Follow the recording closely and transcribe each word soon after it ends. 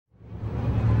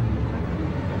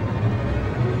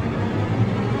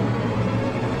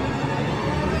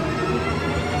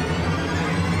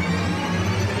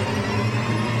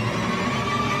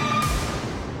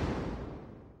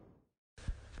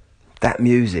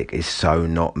music is so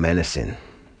not menacing.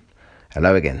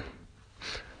 Hello again.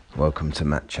 Welcome to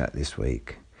Matt Chat this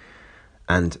week.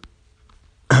 And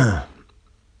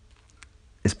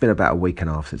it's been about a week and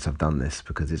a half since I've done this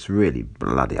because it's really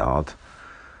bloody hard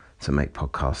to make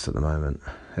podcasts at the moment.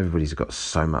 Everybody's got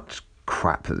so much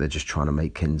crap that they're just trying to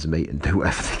make ends meet and do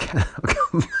whatever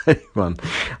they can.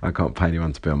 I can't pay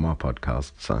anyone to be on my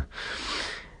podcast. So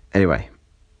anyway,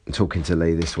 I'm talking to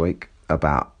Lee this week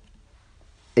about,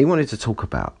 he wanted to talk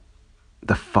about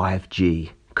the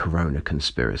 5G Corona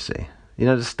conspiracy. You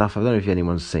know the stuff, I don't know if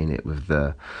anyone's seen it with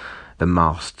the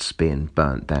masts being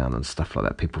burnt down and stuff like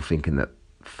that. People thinking that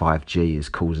 5G is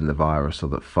causing the virus or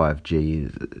that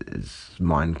 5G is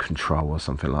mind control or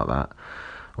something like that.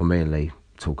 Well, me and Lee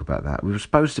talk about that. We were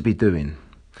supposed to be doing,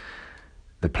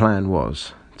 the plan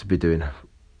was to be doing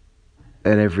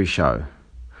in every show,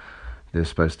 there's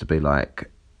supposed to be like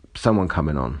someone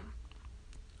coming on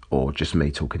or just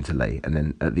me talking to Lee, and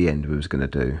then at the end we was going to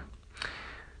do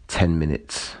 10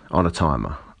 minutes on a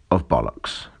timer of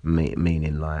bollocks,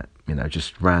 meaning like, you know,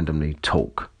 just randomly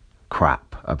talk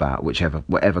crap about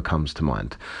whatever comes to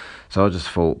mind. So I just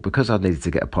thought, because I needed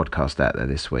to get a podcast out there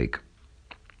this week,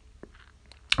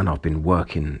 and I've been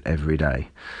working every day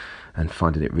and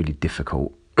finding it really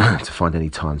difficult to find any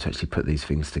time to actually put these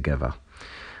things together,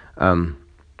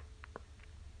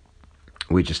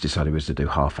 we just decided we was to do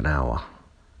half an hour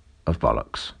of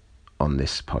bollocks on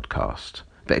this podcast.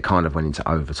 But it kind of went into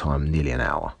overtime, nearly an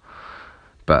hour.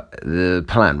 But the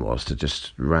plan was to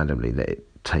just randomly let it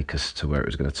take us to where it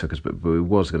was going to take us. But we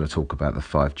was going to talk about the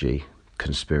 5G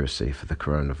conspiracy for the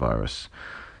coronavirus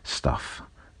stuff.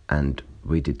 And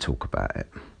we did talk about it.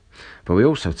 But we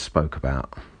also spoke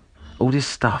about all this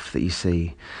stuff that you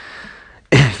see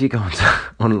if you go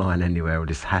online anywhere, with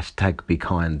this hashtag Be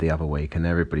Kind the other week, and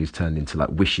everybody's turned into like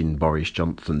wishing Boris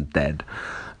Johnson dead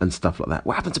and stuff like that.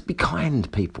 What happened to be kind,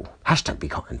 people? Hashtag be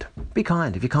kind. Be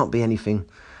kind. If you can't be anything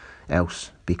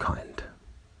else, be kind.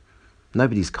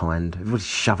 Nobody's kind. Everybody's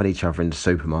shoving each other into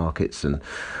supermarkets and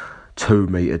 2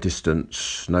 metre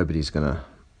distance. Nobody's going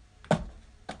to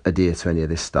adhere to any of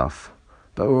this stuff.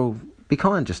 But we'll all be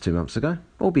kind just 2 months ago.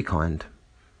 All be kind.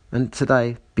 And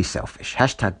today, be selfish.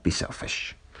 Hashtag be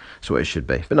selfish. That's what it should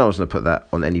be. But no one's going to put that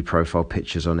on any profile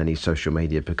pictures on any social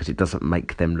media because it doesn't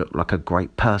make them look like a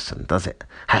great person, does it?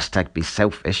 Hashtag be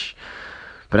selfish.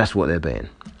 But that's what they're being.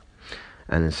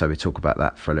 And then so we talk about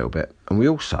that for a little bit. And we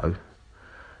also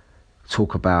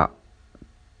talk about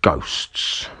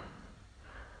ghosts.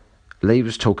 Lee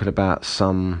was talking about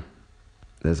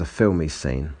there's a film he's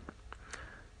seen,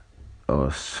 or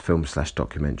a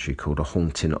film/documentary called A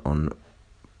Haunting on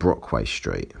Brockway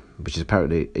Street, which is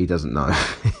apparently, he doesn't know.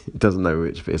 He doesn't know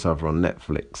which, but it's either on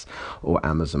Netflix or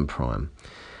Amazon Prime.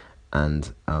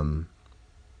 And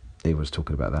he was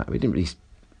talking about that. We didn't really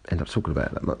end up talking about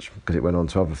it that much because it went on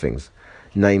to other things,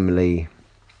 namely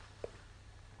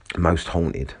Most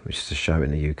Haunted, which is a show in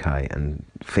the UK, and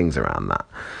things around that.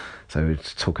 So we were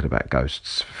talking about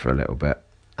ghosts for a little bit,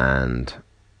 and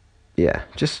yeah,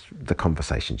 just the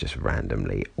conversation just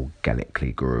randomly,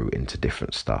 organically grew into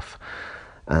different stuff.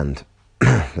 And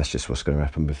that's just what's going to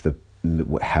happen with the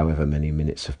however many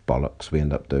minutes of bollocks we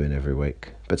end up doing every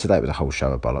week. But today was a whole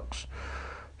show of bollocks,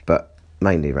 but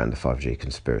mainly around the 5G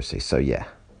conspiracy. So yeah,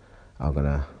 I'm going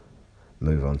to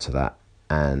move on to that,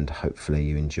 and hopefully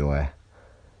you enjoy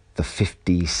the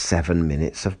 57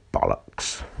 minutes of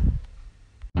bollocks.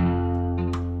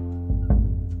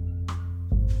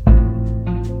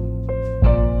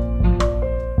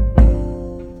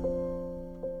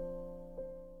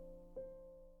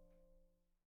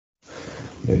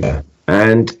 Yeah.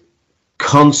 And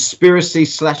conspiracy /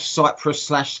 Cyprus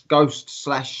 / ghost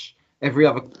 / every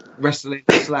other wrestling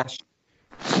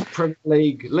 / Premier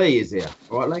League. Lee is here.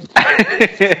 All right, Lee?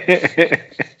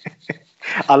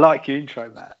 I like your intro,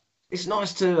 Matt. It's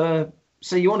nice to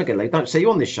see you on again, Lee. Don't see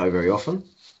you on this show very often.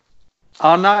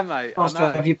 I know, mate. Nice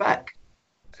to have you back.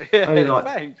 Yeah, only like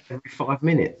thanks. every 5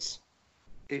 minutes.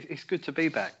 It's good to be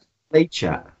back. Lee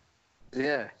chat.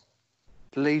 Yeah.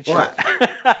 Lee chat.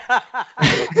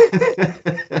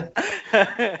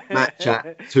 Matt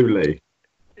chat to Lee.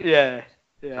 Yeah.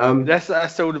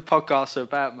 That's all the podcasts are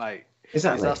about, mate.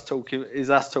 Exactly. Is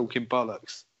us talking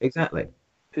bollocks. Exactly.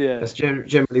 Yeah. That's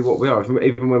generally what we are.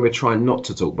 Even when we're trying not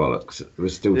to talk bollocks, we're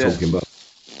still talking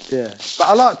bollocks. Yeah. But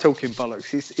I like talking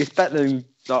bollocks. It's better than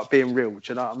like being real. Do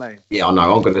you know what I mean? Yeah, I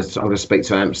know. I'm gonna speak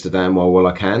to Amsterdam while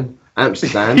I can.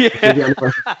 Amsterdam.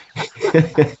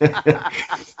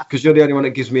 Because you're the only one that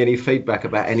gives me any feedback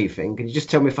about anything. Can you just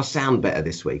tell me if I sound better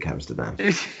this week, Amsterdam?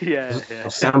 Yeah. I'll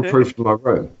soundproof in my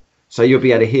room. So you'll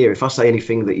be able to hear if I say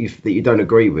anything that you don't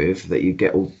agree with, that you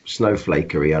get all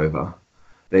snowflakery over.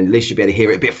 then at least you'll be able to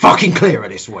hear it a bit fucking clearer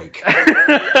this week.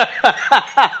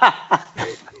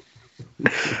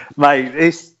 Mate,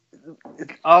 it's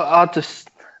I just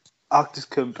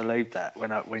couldn't believe that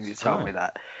when you told me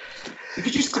that. You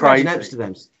could just Crazy. imagine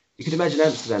Amsterdam. You could imagine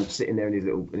Amsterdam sitting there in his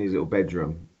little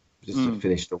bedroom, just to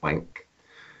finish the wank,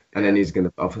 and then he's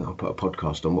gonna. I'll put a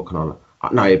podcast on. What can I?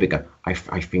 No, he'd be going. I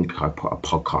think I put a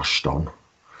podcast on.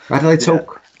 How do they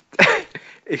talk?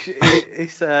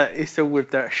 It's all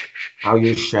with that. How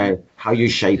you say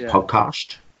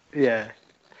podcast? Yeah.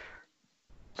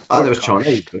 Oh, there was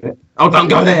Chinese, wasn't it? Oh, don't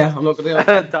go there. I'm not going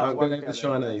to. Don't go there go with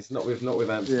Chinese. Not with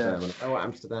Amsterdam. Yeah. Oh,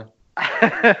 Amsterdam.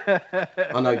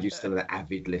 I know you're still an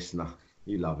avid listener.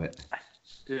 You love it.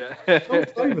 Yeah.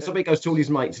 Somebody goes to all his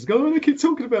mates and goes, "Oh, they keep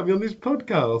talking about me on this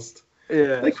podcast."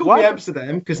 Yeah. They call me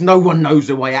Amsterdam because no one knows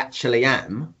who I actually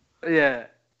am. Yeah.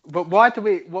 But why do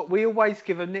we always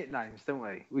give them nicknames, don't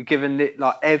we? We give them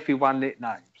everyone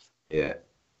nicknames. Yeah.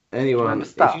 Anyone, if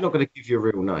stuff? you're not going to give your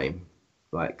real name,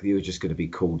 like you're just going to be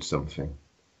called something.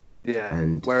 Yeah.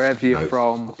 And wherever you're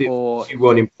from, or you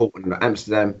weren't important.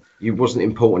 Amsterdam, you wasn't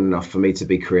important enough for me to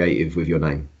be creative with your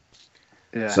name.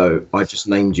 yeah. So I just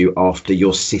named you after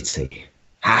your city.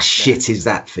 How shit is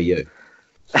that for you?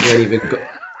 You ain't even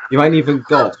got. You ain't even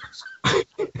got.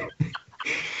 You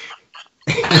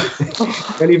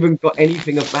ain't even got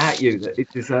anything about you that it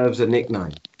deserves a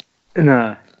nickname.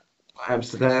 No.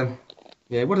 Amsterdam.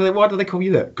 Yeah. Why do they call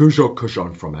you that? Because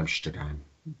I'm from Amsterdam.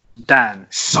 Dan.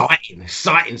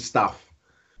 Exciting stuff.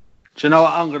 Do you know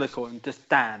what I'm going to call him? Just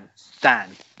Dan. Dan.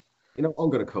 You know what I'm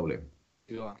going to call him?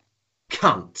 You are.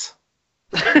 Cunt.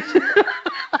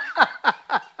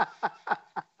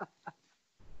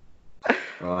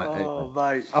 Right. Oh,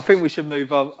 mate. I think we should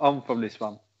move on from this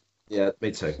one. Yeah,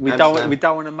 me too. We don't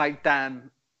want to make Dan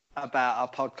about our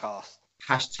podcast.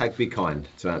 Hashtag be kind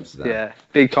to Amsterdam. Yeah.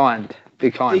 Be kind.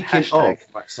 Be kind. Speaking Hashtag.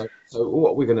 of, right, so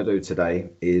what we're going to do today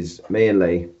is me and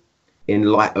Lee, in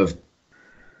light of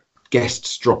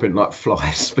guests dropping like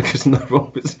flies because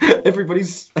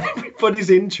everybody's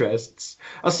interests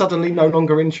are suddenly no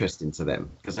longer interesting to them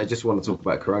because they just want to talk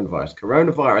about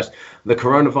coronavirus, the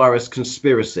coronavirus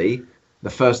conspiracy, the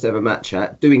first ever match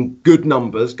chat, doing good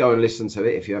numbers. Go and listen to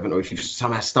it if you haven't, or if you've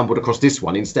somehow stumbled across this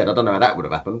one instead. I don't know how that would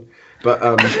have happened, but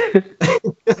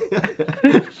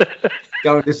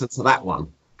go and listen to that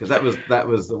one because that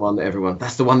was the one that everyone.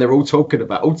 That's the one they're all talking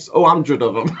about. All 100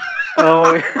 of them.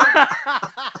 Oh.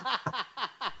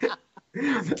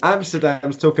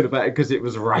 Amsterdam's talking about it because it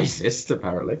was racist,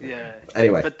 apparently. Yeah.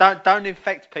 Anyway, but don't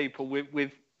infect people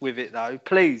with it though.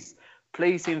 Please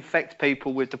infect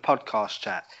people with the podcast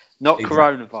chat, not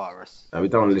coronavirus. No, we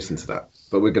don't want to listen to that,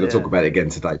 but we're going to talk about it again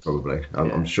today, probably.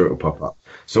 I'm sure it'll pop up.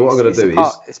 So what I'm going to do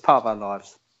is it's part of our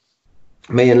lives.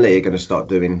 Me and Lee are going to start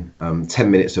doing 10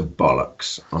 minutes of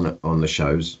bollocks on the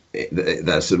shows.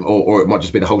 Or it might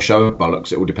just be the whole show of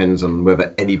bollocks. It all depends on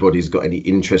whether anybody's got any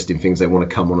interesting things they want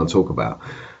to come on and talk about.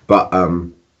 But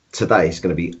today it's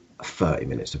going to be 30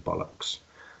 minutes of bollocks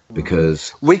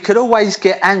because we could always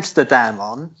get Amsterdam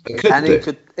on,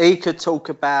 and he could talk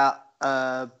about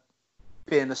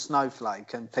being a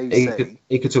snowflake and PC.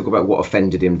 He could talk about what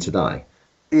offended him today.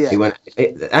 Yeah.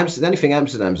 The only thing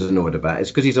Amsterdam's annoyed about is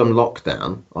because he's on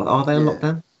lockdown. Are they on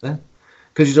lockdown? Yeah.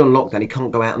 Because he's on lockdown, he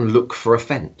can't go out and look for a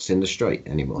fence in the street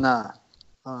anymore. No.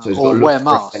 So he's or got to wear look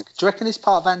mask. for a fence. Do you reckon he's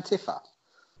part of Antifa?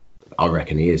 I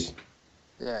reckon he is.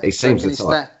 Yeah. He seems the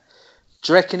type.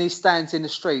 Do you reckon he stands in the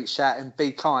street shouting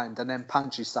 "Be kind" and then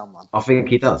punches someone? I think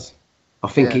he does. I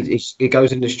think he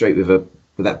goes in the street with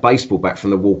that baseball bat from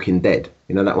The Walking Dead.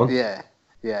 You know that one? Yeah.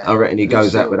 Yeah. I reckon he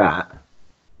goes out with that.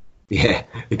 Yeah,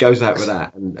 he goes out with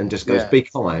that and just goes, "Be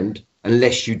kind,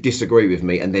 unless you disagree with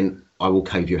me, and then I will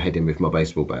cave your head in with my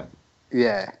baseball bat."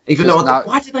 Yeah. Even though,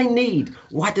 why do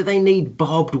they need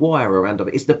barbed wire around them?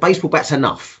 It's the baseball bat's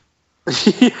enough.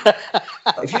 If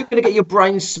you're going to get your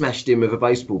brain smashed in with a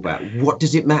baseball bat, what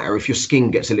does it matter if your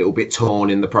skin gets a little bit torn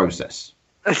in the process?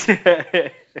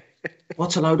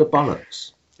 What a load of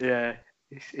bollocks. Yeah,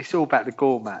 it's all about the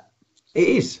gourmet. It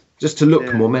is, just to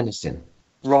look more menacing.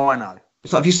 Rhino.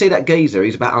 It's like if you see that geezer,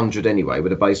 he's about 100 anyway,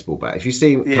 with a baseball bat. If you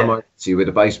see him come over to you with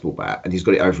a baseball bat and he's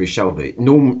got it over his shoulder,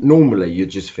 normally you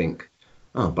just think,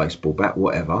 "Oh, baseball bat,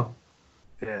 whatever."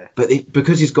 Yeah. But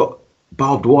because he's got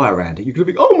barbed wire around it, you could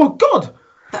think, "Oh my God,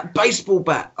 that baseball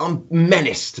bat, I'm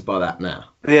menaced by that now."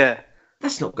 Yeah.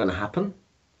 That's not going to happen.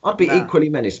 I'd be equally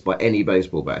menaced by any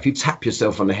baseball bat. If you tap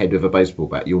yourself on the head with a baseball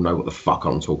bat, you'll know what the fuck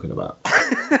I'm talking about.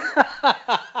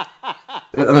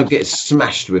 And I'll get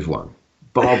smashed with one.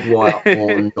 Barbed wire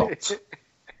or not.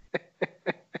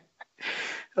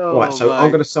 Right, so I'm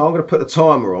going to put the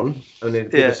timer on and then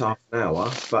give us half an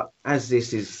hour. But as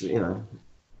this is,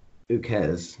 who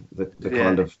cares? The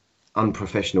kind of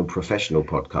unprofessional professional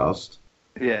podcast.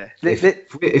 Yeah.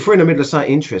 If we're in the middle of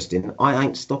something interesting, I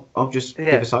ain't stop. I'll just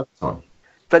give us overtime.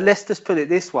 But let's just put it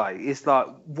this way: it's like,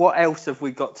 what else have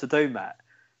we got to do, Matt?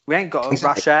 We ain't got to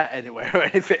rush out anywhere or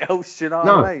anything else. You know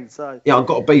what I mean? So yeah, I've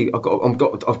got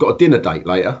a dinner date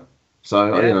later.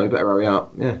 So better hurry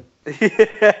up. Yeah.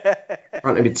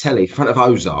 Front of the telly, front of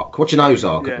Ozark. Watching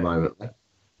Ozark at the moment.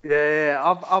 Yeah.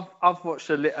 I've watched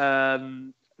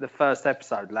the first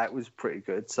episode. Like, it was pretty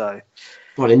good. So.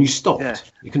 Well, then you stopped. Yeah.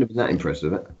 You couldn't have been that impressed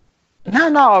with it.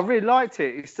 No, I really liked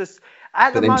it. It's just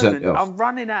at the moment I'm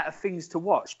running out of things to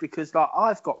watch because, like,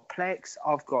 I've got Plex,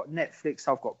 I've got Netflix,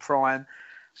 I've got Prime,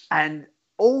 and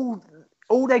all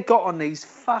they got on these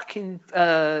fucking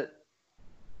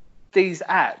these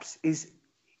apps is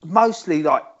mostly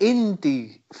like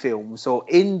indie films or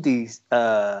indie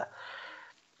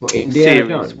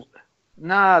series.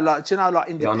 No, like, do you know, like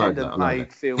independent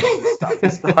made films and stuff.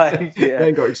 It's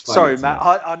like, sorry, Matt.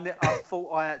 I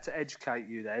thought I had to educate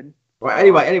you then. Right.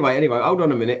 Anyway. Hold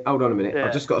on a minute. Yeah.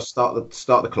 I've just got to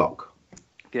start the clock.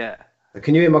 Yeah.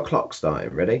 Can you hear my clock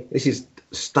starting? Ready? This is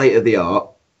state of the art.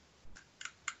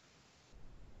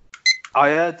 I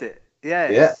heard it.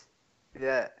 Yes.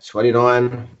 Yeah.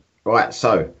 29. Right.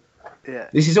 So. Yeah.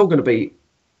 This is all going to be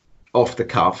off the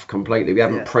cuff completely. We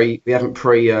haven't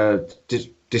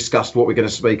discussed what we're going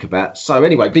to speak about. So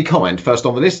anyway, Be Kind first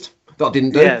on the list. That I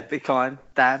didn't do. Yeah, Be Kind.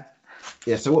 Dan.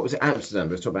 Yeah. So what was it? Amsterdam.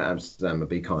 Let's talk about Amsterdam and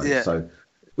Be Kind. Yeah. So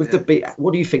with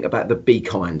what do you think about the Be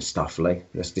Kind stuff, Lee?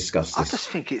 Let's discuss this. I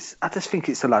just think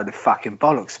it's a load of fucking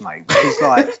bollocks, mate. Because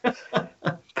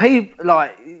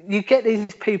like you get these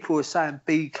people who are saying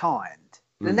be kind.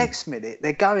 The next minute,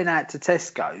 they're going out to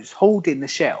Tesco's, holding the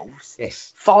shelves,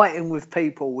 fighting with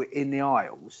people in the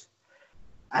aisles.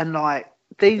 And, like,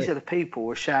 these are the people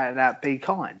who are shouting out, be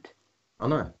kind. I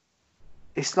know.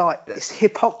 It's like, it's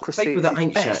hypocrisy. People that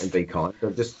ain't shouting be kind, they're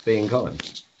just being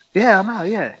kind. Yeah, I know,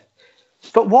 yeah.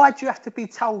 But why do you have to be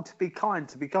told to be kind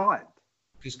to be kind?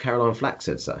 Because Caroline Flack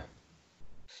said so.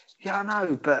 Yeah, I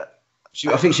know, but...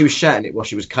 I think she was shouting it while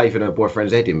she was caving her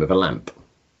boyfriend's head in with a lamp.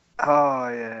 Oh,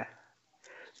 yeah.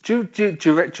 Do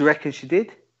you reckon she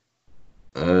did?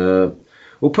 We'll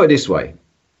put it this way.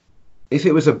 If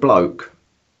it was a bloke,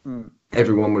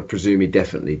 everyone would presume he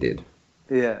definitely did.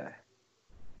 Yeah.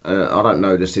 I don't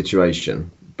know the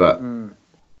situation, but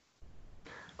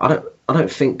I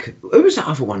don't think... Who was that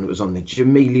other one that was on there?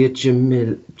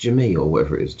 Jamil or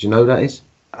whatever it is. Do you know who that is?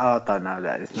 Oh, I don't know who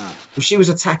that is, no. Well, she was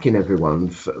attacking everyone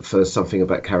for something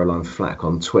about Caroline Flack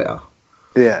on Twitter.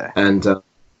 Yeah. And...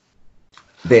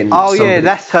 then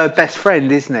that's her best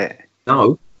friend, isn't it?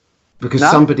 No, because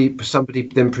somebody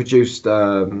then produced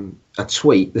a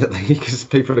tweet that because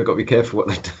people have got to be careful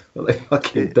what they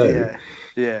fucking do.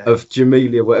 Yeah. Of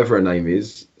Jamelia, whatever her name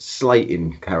is,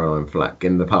 slating Caroline Flack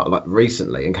in the part like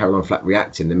recently, and Caroline Flack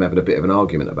reacting, them having a bit of an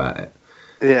argument about it.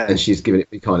 Yeah. And she's giving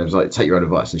it kind of like take your own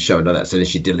advice and showing her that. So then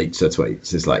she deletes her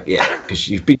tweets. It's like because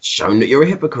you've been shown that you're a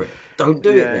hypocrite. Don't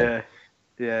do it. Then.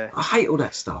 Yeah. I hate all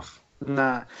that stuff.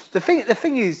 Nah, the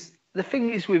thing is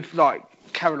with like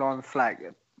Caroline Flack,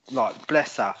 like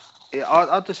bless her.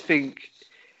 I just think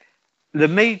the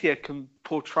media can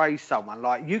portray someone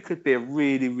like you could be a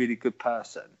really really good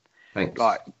person. Thanks.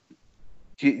 Like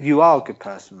you are a good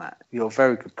person, Matt. You're a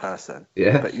very good person.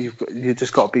 Yeah. But you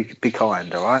just got to be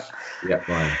kind, all right? Yeah,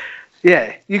 fine.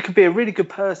 Yeah, you could be a really good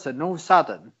person, and all of a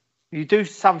sudden you do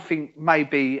something,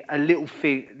 maybe a little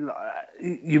thing,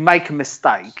 you make a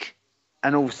mistake.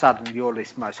 And all of a sudden, you're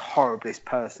this most horriblest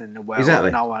person in the world.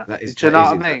 Exactly. No one. Do you know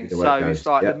what I mean? So it's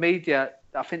like the media.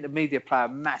 I think the media play a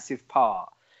massive part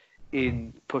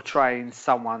in portraying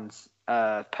someone's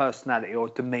personality or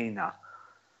demeanour.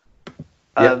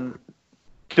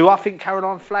 Do I think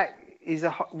Caroline Flack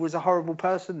was a horrible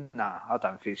person? No, I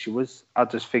don't think she was. I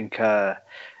just think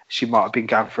she might have been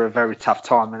going through a very tough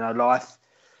time in her life,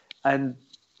 and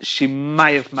she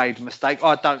may have made a mistake.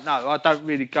 I don't know. I don't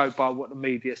really go by what the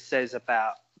media says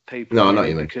about people. No, I know what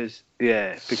you mean. Because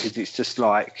it's just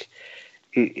like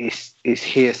it's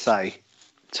hearsay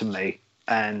to me,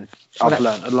 and I've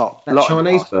learned a lot. That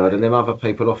Chinese bird and them other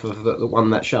people off of the won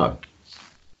that show.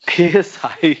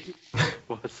 Hearsay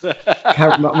was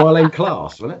Marlene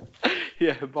Class, wasn't it?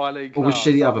 Yeah, Marlene Class. Or was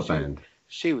she the other band?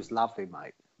 She was lovely,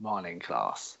 mate. Marlene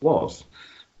Class. Was?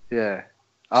 Yeah.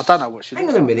 I don't know what she. Hang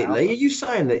on a minute, Lee. Are you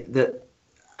saying that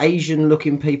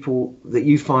Asian-looking people that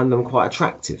you find them quite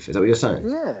attractive? Is that what you're saying?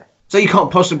 Yeah. So you can't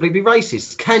possibly be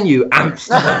racist, can you,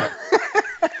 Amsterdam?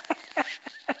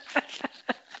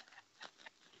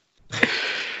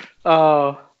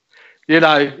 Oh, You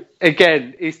know,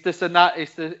 again, it's just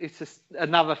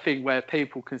another thing where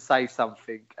people can say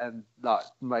something and like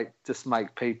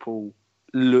make people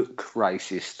look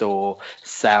racist or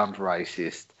sound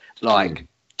racist. Like,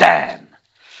 damn.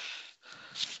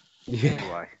 Yeah.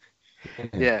 Anyway,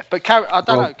 yeah. But I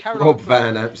don't know. Caroline Rob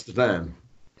Van Amsterdam.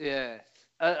 Yeah,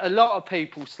 a lot of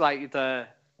people slated her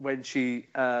when she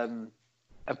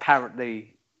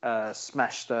apparently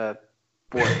smashed her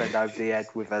boyfriend over the head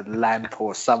with a lamp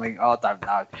or something. I don't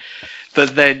know.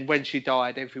 But then when she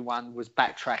died, everyone was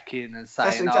backtracking and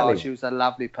saying, "Oh, she was a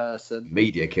lovely person."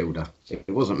 Media killed her. It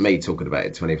wasn't me talking about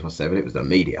it 24/7. It was the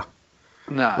media.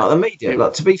 No, like the media.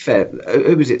 Like, to be fair,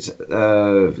 who was it?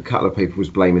 A couple of people was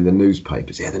blaming the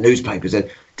newspapers. Yeah, the newspapers.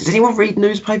 Does anyone read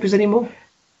newspapers anymore?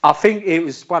 I think it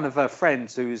was one of her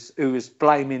friends who was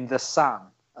blaming the Sun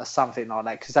or something like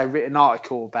that because they written an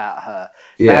article about her.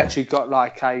 Yeah. They actually got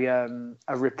like a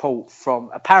report from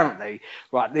apparently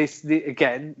this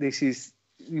is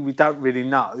we don't really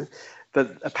know,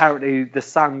 but apparently the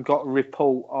Sun got a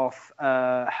report of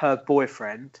her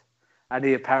boyfriend, and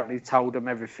he apparently told them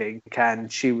everything,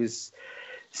 and she was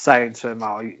saying to him,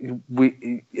 "Oh,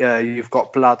 you've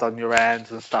got blood on your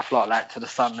hands" and stuff like that to the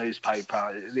Sun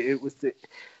newspaper. It was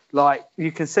like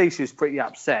you can see she was pretty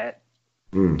upset,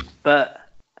 but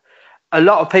a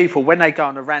lot of people when they go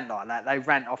on a rant like that, they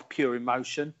rant off pure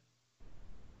emotion,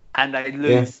 and they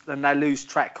lose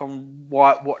track on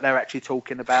what they're actually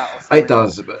talking about. Or it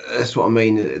does, but that's what I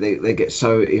mean. They get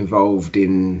so involved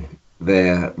in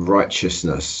their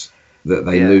righteousness that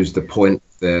they lose the point.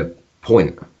 Their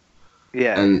point.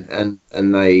 Yeah, and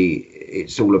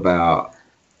it's all about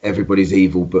everybody's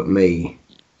evil but me,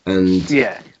 and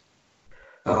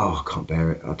I can't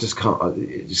bear it. I just can't.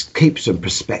 It just keeps some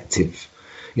perspective.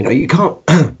 You know, you can't.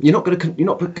 You're not going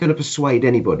to persuade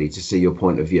anybody to see your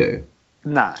point of view.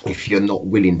 No. If you're not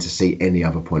willing to see any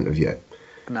other point of view,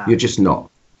 no. You're just not.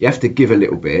 You have to give a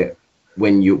little bit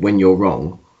when you're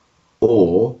wrong,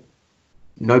 or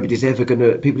nobody's ever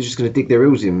gonna. People are just going to dig their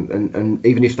heels in, and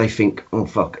even if they think, oh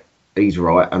fuck, he's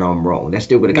right and I'm wrong, they're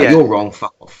still going to go, you're wrong,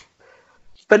 fuck off.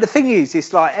 But the thing is,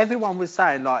 it's like everyone was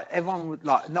saying, like everyone would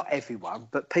like not everyone,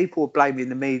 but people were blaming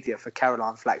the media for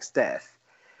Caroline Flack's death.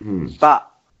 But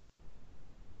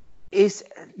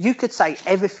you could say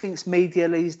everything's media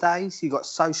these days. You got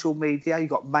social media, you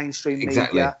got mainstream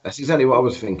media. That's exactly what I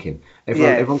was thinking.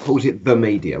 Everyone calls it the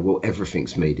media. Well,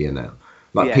 everything's media now.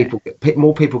 Like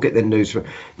more people get their news from.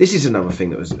 This is another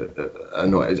thing that was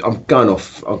annoying. I'm going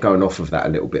off of that a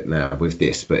little bit now with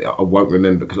this, but I won't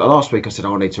remember because last week I said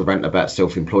I need to rant about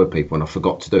self-employed people, and I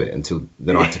forgot to do it until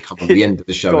then. I had to come on the end of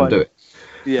the show and do it.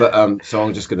 Yeah. But so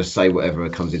I'm just going to say whatever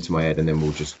comes into my head, and then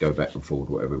we'll just go back and forward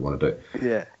whatever we want to do.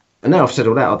 Yeah. And now I've said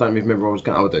all that, I don't even remember where I was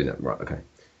going. I'll do that. Right. Okay.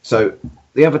 So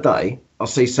the other day I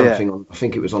see something on. I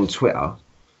think it was on Twitter.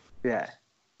 Yeah.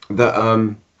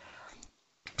 That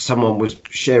someone was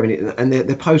sharing it, and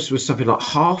their post was something like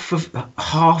half of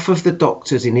the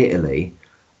doctors in Italy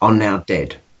are now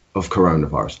dead of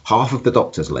coronavirus. Half of the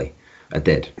doctors, Lee, are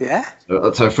dead. Yeah.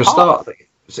 So for a start,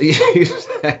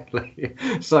 exactly.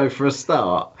 So for a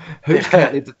start, who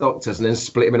counted the doctors and then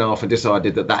split them in half and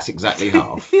decided that that's exactly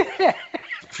half?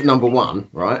 For number one,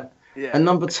 right? Yeah. And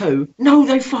number two, no,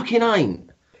 they fucking ain't.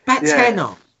 About 10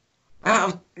 out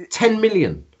of 10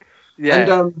 million.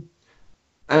 Yeah.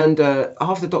 And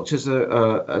half the doctors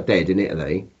are dead in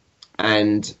Italy,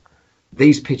 and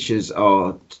these pictures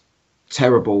are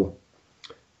terrible.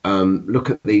 Look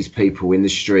at these people in the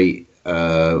street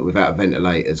without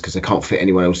ventilators because they can't fit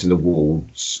anyone else in the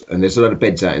wards, and there's a lot of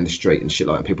beds out in the street and shit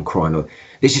like that, and people crying.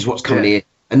 This is what's coming here,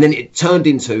 and then it turned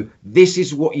into this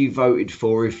is what you voted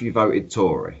for if you voted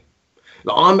Tory.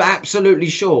 Like, I'm absolutely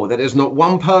sure that there's not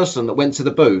one person that went to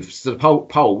the booths, to the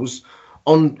polls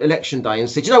on election day and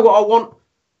said, you know what I want?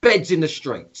 Beds in the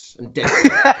streets and death.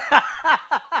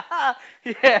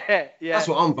 Yeah. That's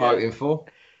what I'm voting for.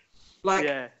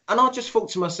 And I just thought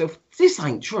to myself, this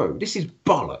ain't true. This is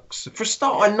bollocks. For a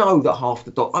start, I know that half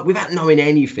the doctors, without knowing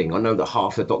anything, I know that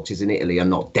half the doctors in Italy are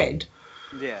not dead.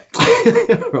 Yeah.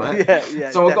 Right. Yeah.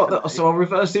 So I got that. So I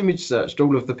reverse image searched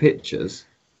all of the pictures,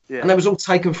 and they was all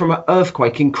taken from an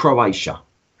earthquake in Croatia.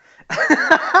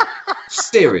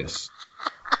 Serious.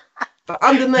 But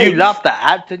underneath, you loved that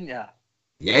ad, didn't you?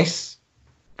 Yes.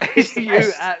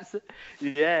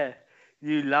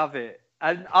 You love it.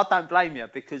 And I don't blame you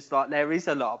because like there is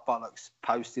a lot of bollocks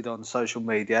posted on social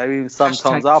media. Even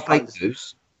sometimes I'll post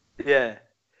news. Yeah.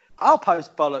 I'll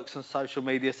post bollocks on social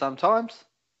media sometimes.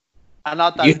 And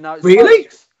I don't know it's really?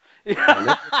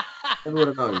 I never would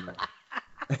have known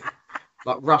that.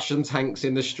 Like Russian tanks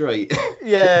in the street.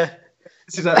 Yeah.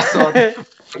 This is outside.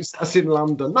 That's in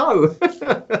London. No.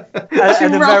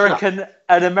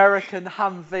 An American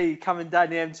Humvee coming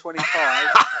down the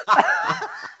M25.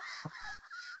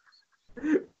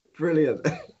 Brilliant.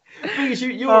 Because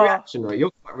you're reactionary.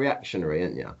 You're quite reactionary,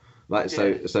 aren't you? Like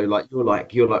so like you're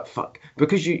like fuck,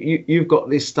 because you've got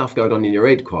this stuff going on in your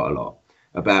head quite a lot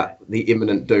about the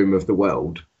imminent doom of the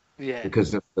world. Yeah.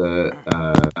 Because of the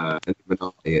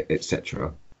Illuminati,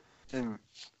 etc.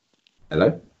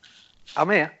 Hello. I'm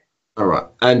here. All right,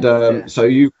 and so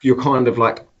you're kind of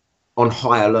like on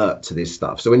high alert to this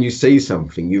stuff. So when you see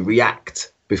something, you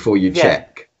react before you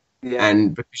check,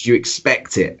 and because you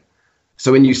expect it.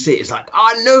 So when you see it, it's like,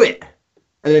 oh, I knew it,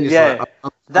 and then it's like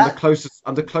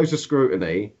under closer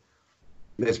scrutiny,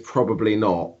 there's probably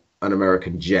not an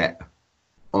American jet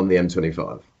on the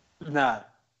M25. No,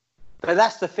 but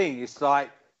that's the thing. It's like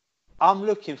I'm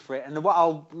looking for it, and what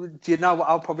I'll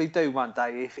probably do one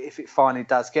day if it finally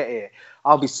does get here.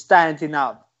 I'll be standing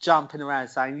up, jumping around,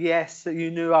 saying, "Yes,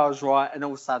 you knew I was right," and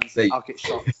all of a sudden I'll get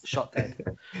shot dead.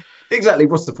 Exactly.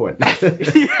 What's the point?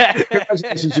 Yeah.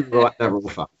 Congratulations, you were right. They're all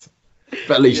fucked.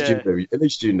 But at least you knew. At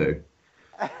least you knew.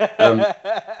 What am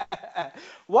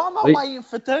I waiting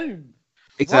for Doom?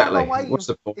 Exactly. What's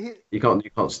the point? You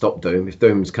can't stop Doom. If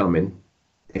Doom's coming,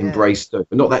 embrace Doom.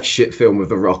 But not that shit film with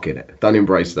The Rock in it. Don't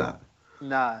embrace that.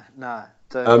 No.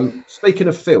 Speaking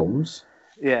of films.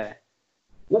 Yeah.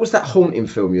 What was that haunting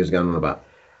film you was going on about?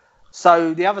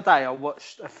 So the other day I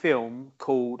watched a film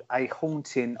called A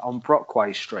Haunting on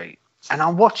Brockway Street, and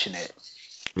I'm watching it.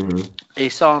 Mm-hmm.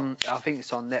 I think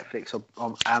it's on Netflix or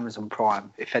on Amazon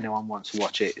Prime. If anyone wants to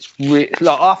watch it, it's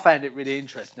I found it really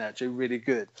interesting. Actually, really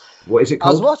good. What is it called?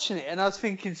 I was watching it and I was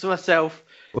thinking to myself,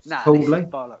 "What's it called, this is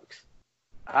bollocks."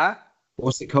 Huh?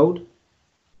 What's it called?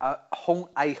 A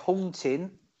Haunting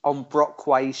on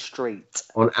Brockway Street.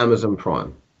 On Amazon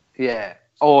Prime. Yeah,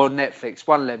 or Netflix.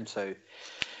 One of them two.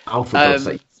 Oh, for God's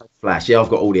sake, Flash. Yeah, I've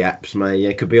got all the apps, mate. Yeah,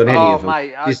 it could be on any of them. Oh,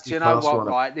 mate, do you know what?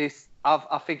 Right,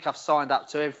 I think I've signed up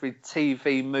to every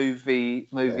TV, movie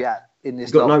app in this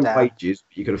lockdown. You've got no wages,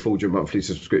 but you can afford your monthly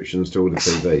subscriptions to all the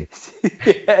TV.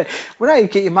 Yeah. Well, now you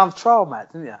get your month trial,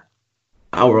 Matt, didn't you?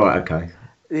 Oh, right, okay.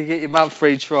 You get your month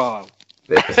free trial.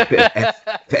 Bit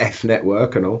of F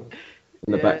network and all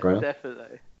in the background.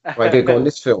 Definitely. Right, go on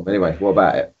this film anyway. What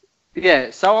about it?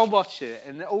 Yeah, so I watch it,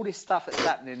 and all this stuff that's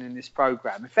happening in this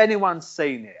program. If anyone's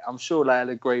seen it, I'm sure they'll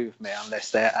agree with me,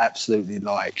 unless they're absolutely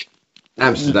like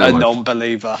Amsterdam, a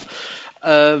non-believer.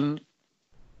 And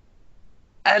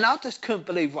I just couldn't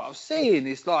believe what I was seeing.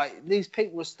 It's like these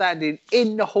people were standing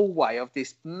in the hallway of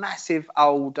this massive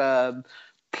old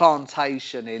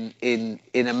plantation in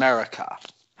America.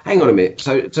 Hang on a minute.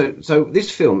 So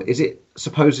this film, is it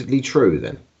supposedly true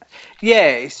then?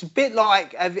 Yeah, it's a bit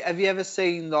like. Have you ever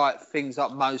seen like things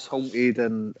like Most Haunted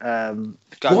and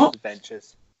Ghost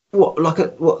Adventures? What, like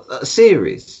a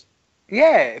series?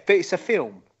 Yeah, but it's a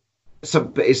film. So,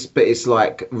 but it's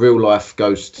like real life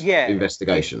ghost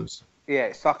investigations. Yeah,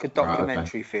 it's like a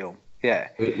documentary film. Yeah,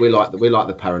 we like the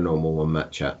paranormal one,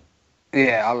 Matt Chat.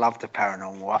 Yeah, I love the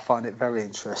paranormal. I find it very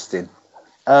interesting.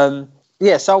 So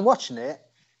I'm watching it,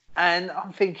 and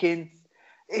I'm thinking,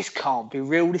 this can't be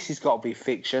real. This has got to be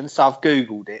fiction. So I've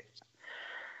Googled it,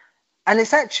 and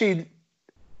it's actually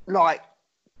like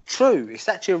true. It's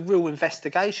actually a real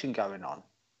investigation going on,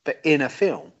 but in a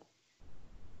film.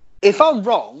 If I'm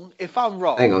wrong,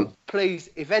 hang on. Please,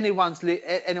 if anyone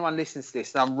listens to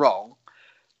this and I'm wrong,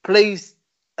 please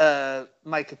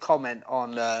make a comment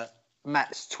on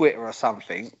Matt's Twitter or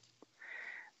something,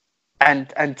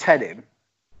 and tell him,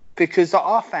 because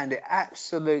I found it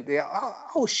absolutely. I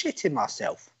was shitting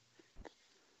myself,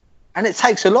 and it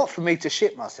takes a lot for me to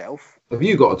shit myself. Have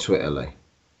you got a Twitter, Lee?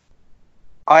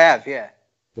 I have, yeah.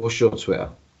 What's your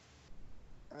Twitter?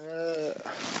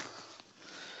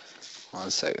 1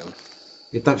 second.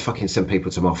 You don't fucking send people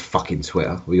to my fucking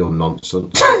Twitter with your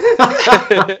nonsense. No,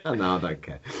 I don't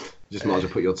care. Just might as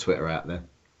well put your Twitter out there.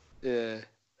 Yeah.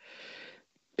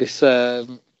 It's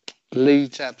Lee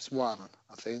Jabs 1,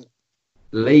 I think.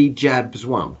 Lee Jabs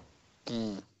 1?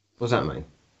 Mm. What does that mean?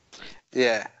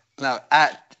 Yeah. No,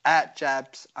 at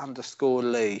Jabs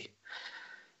 _Lee.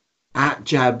 At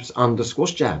Jabs _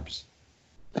 what's Jabs?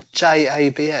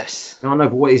 JABS. No, I know,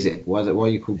 but what is it? Why are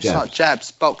you called Jabs? It's like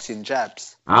Jabs, boxing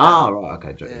Jabs. Ah, right,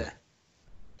 okay. Yeah.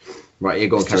 Right, you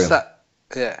go on, carry on.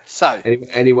 Yeah. So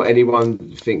anyone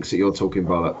thinks that you're talking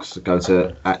bollocks, go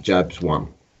to at Jabs 1.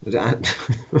 Is it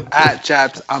at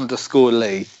Jabs _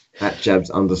 Lee. At Jabs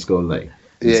 _ Lee.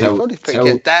 Yeah, you probably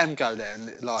think Dan go there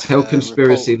and like tell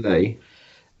Conspiracy report. Lee.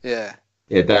 Yeah.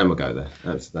 Yeah, Dan will go there.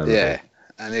 That's Dan. Yeah,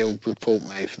 and he'll report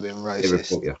me for being racist. He'll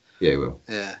report you. Yeah, he will.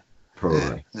 Yeah. Probably.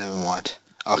 Yeah, never mind.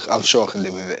 I'm sure I can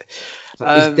live with it. So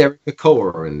is Derek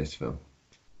Acorah in this film?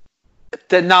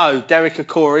 No, Derek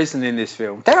Acorah isn't in this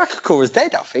film. Derek Acorah's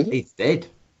dead, I think. He's dead.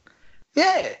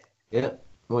 Yeah. Yeah.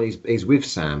 Well, he's with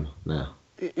Sam now.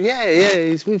 Yeah,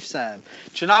 he's with Sam.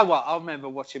 Do you know what? I remember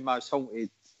watching Most Haunted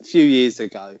a few years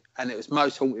ago, and it was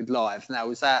Most Haunted Live, and I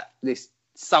was at this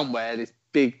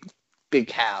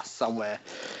big house somewhere,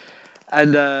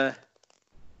 and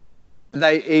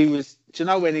he was. Do you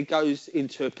know when he goes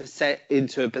into a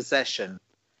possession?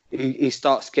 He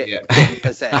starts getting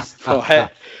possessed, right?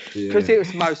 Because it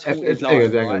was Most Haunted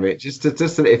Live. Hang on a minute. Just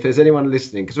if there's anyone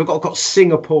listening, because we've got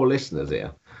Singapore listeners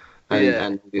here,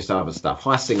 and this other stuff.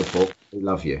 Hi Singapore, we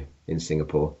love you in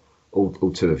Singapore.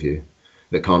 All two of you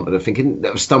that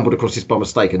have stumbled across this by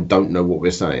mistake and don't know what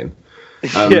we're saying.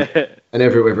 And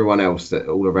everyone else that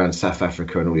all around South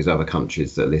Africa and all these other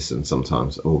countries that listen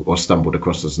sometimes, or stumbled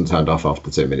across us and turned off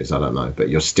after 2 minutes. I don't know, but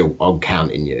I'm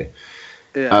counting you.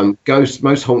 Yeah.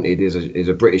 Most Haunted is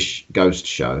a British ghost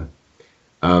show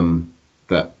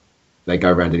that they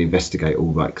go around and investigate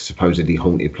all like supposedly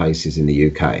haunted places in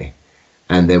the UK.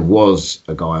 And there was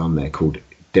a guy on there called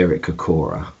Derek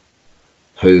Acorah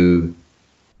who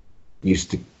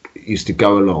used to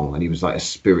go along, and he was like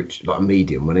a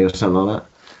medium, wasn't he, or something like that?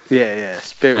 Yeah,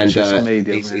 spiritual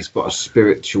medium. He's got a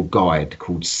spiritual guide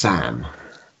called Sam,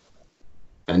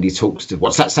 and he talks to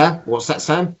what's that,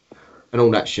 Sam, and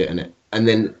all that shit in it. And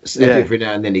then every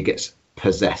now and then he gets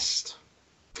possessed.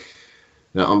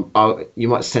 Now you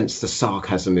might sense the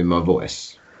sarcasm in my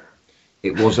voice.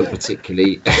 It wasn't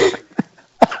particularly.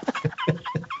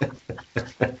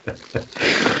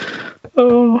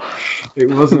 It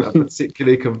wasn't a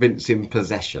particularly convincing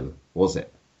possession, was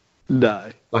it?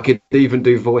 No. Like he'd even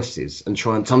do voices and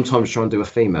sometimes try and do a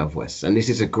female voice, and this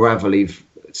is a gravelly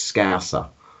Scouser.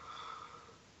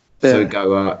 Yeah. So it'd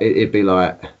go, it'd be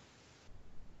like,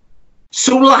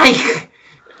 so like.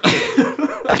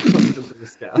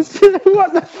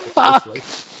 What the fuck?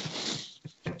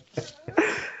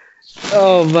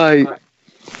 Oh mate,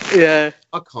 yeah.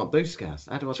 I can't do Scouse.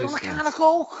 How do I do Scouse?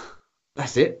 Mechanical.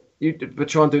 That's it. But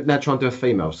try and do a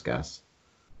female Scouse.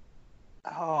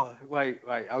 Oh wait,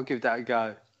 I'll give that a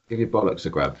go. Give your bollocks a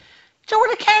grab. Do you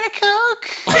want a can of Coke?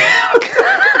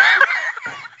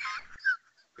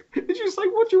 Did you say,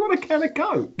 what do you want, a can of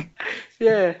Coke?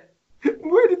 Yeah.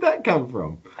 Where did that come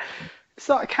from? It's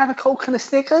like a can of Coke and a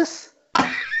Snickers.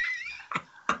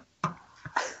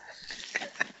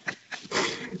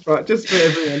 Right, just for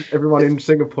everyone in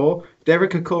Singapore,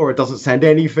 Derek Acorah doesn't sound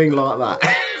anything like that.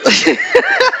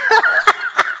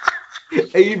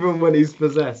 Even when he's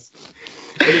possessed.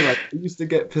 Anyway, he used to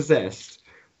get possessed,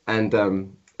 and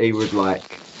he would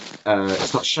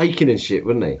start shaking and shit,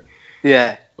 wouldn't he?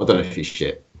 Yeah. I don't know if he's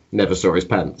shit. Never saw his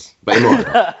pants, but he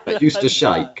might. But used to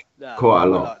shake quite a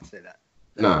lot. Like to see that.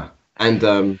 No, and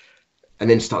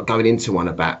then start going into one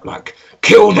about like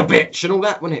kill the bitch and all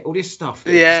that, wasn't it? All this stuff.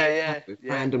 Yeah.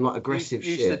 Random aggressive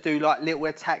shit. Used to do like little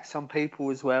attacks on people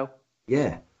as well.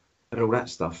 Yeah, and all that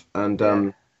stuff.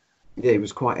 And it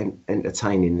was quite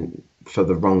entertaining for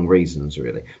the wrong reasons,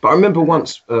 really. But I remember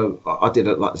once I did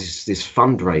this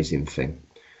fundraising thing.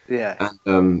 Yeah.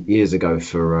 And years ago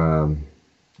for I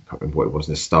can't remember what it was,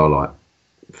 the Starlight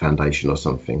Foundation or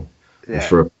something,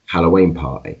 for a Halloween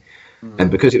party.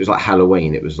 And because it was like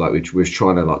Halloween, it was like we was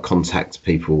trying to like contact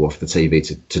people off the TV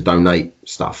to donate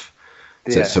stuff,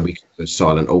 so we could do a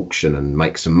silent auction and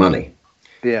make some money.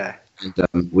 Yeah.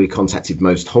 And we contacted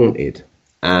Most Haunted,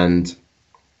 and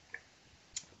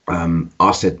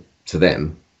I said to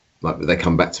them, like they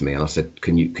come back to me, and I said,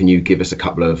 can you give us a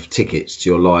couple of tickets to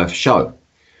your live show?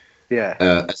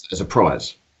 Yeah. As a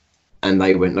prize. And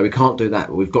they went, no, we can't do that.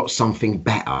 We've got something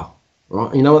better,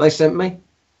 right? You know what they sent me?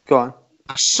 Go on.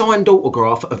 A signed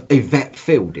autograph of Yvette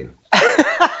Fielding.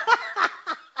 I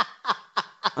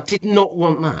did not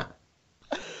want that.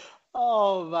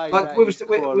 Oh, mate. Like we was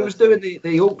doing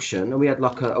the auction, and we had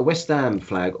like a West Ham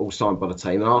flag all signed by the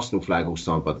team, an Arsenal flag all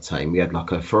signed by the team. We had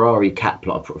like a Ferrari cap,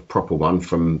 like a proper one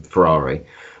from Ferrari,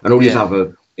 and all these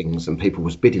other things, and people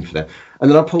was bidding for that.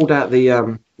 And then I pulled out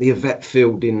the Yvette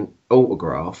Fielding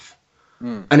autograph,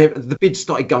 and the bid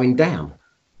started going down.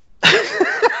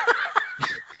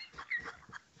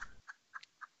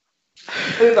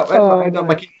 I ended up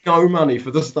making no money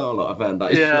for the Starlight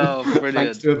Foundation. Yeah, brilliant.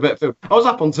 Thanks to Yvette Fielding. I was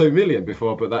up on 2 million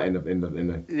before I put that in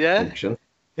the auction.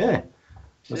 Yeah.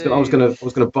 I was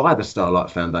gonna buy the Starlight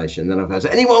Foundation. Then I goes,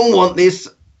 anyone want this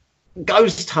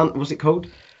ghost hunt? What's it called?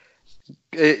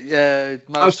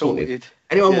 Most Haunted.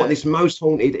 Anyone want this Most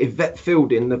Haunted Yvette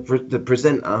Fielding, the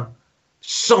presenter,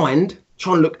 signed?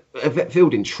 Yvette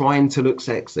Fielding trying to look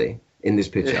sexy in this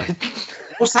picture.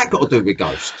 What's that got to do with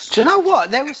ghosts? Do you know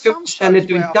what? There were some standing shows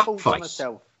doing where I duck thought face. to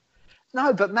myself.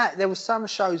 No, but Matt, there were some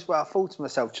shows where I thought to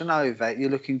myself, do you know, Yvette,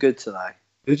 you're looking good today.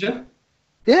 Did you?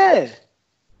 Yeah.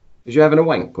 Was you having a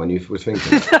wank when you were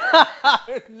thinking?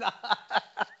 No.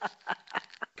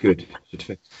 Good.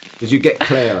 Did you get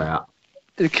Claire out?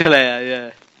 Claire,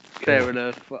 yeah. Claire and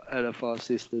her 5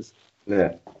 sisters.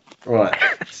 Yeah. Right.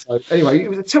 So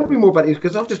anyway, tell me more about this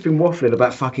because I've just been waffling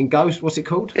about fucking ghosts. What's it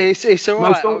called? It's all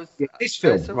right. This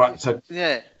film, it's all right? So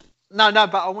yeah. No,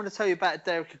 but I want to tell you about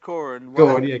Derek Akora and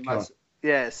go on, yeah, go on.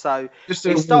 Yeah, so just he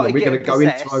we're started going to getting go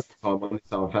possessed. into overtime on this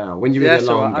half hour. When you're Yeah, in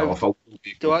the alarm so go off, I'll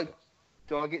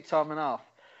do I get time and a half?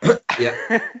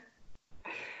 Yeah.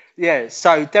 Yeah,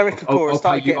 so Derek Akora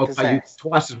started getting possessed. I'll pay you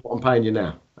twice as what I'm paying you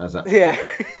now. How's that? Yeah.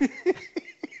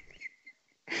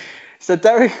 So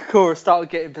Derek Akora started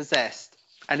getting possessed,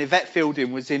 and Yvette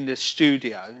Fielding was in the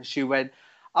studio, and she went,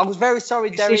 "I was very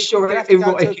sorry, Derek. We're going to have to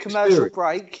go to a commercial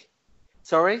break."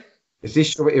 Sorry? Is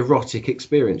this your erotic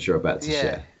experience you're about to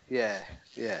share? Yeah.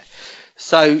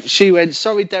 So she went,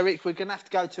 "Sorry, Derek, we're going to have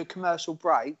to go to a commercial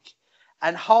break."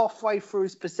 And halfway through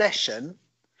his possession,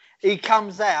 he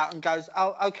comes out and goes,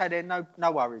 "Oh, okay then,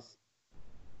 no worries."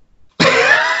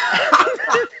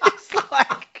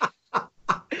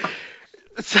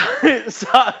 It's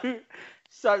like,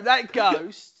 so that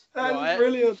ghost. That's right?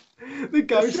 brilliant. The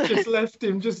ghost just left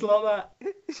him just like that.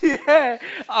 Yeah.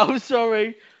 Oh,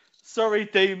 sorry,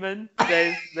 demon.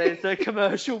 There's a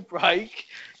commercial break,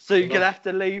 so you're gonna have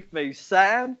to leave me,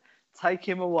 Sam. Take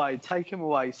him away,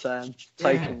 Sam.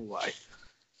 Take him away.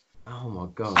 Oh my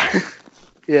god.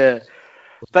 Yeah.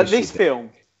 But this film,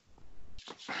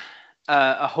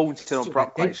 A Haunting on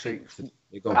Broadway Street.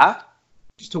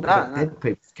 Just talking about dead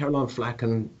people. Caroline Flack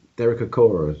and Derek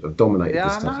Akora have dominated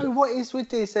this stuff. I know. What is with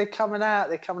this? They're coming out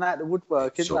the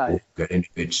woodwork, aren't they? Getting a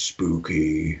bit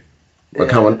spooky. But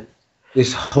come on.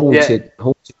 This haunted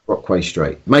Brockway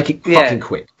Street. Make it fucking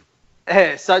quick.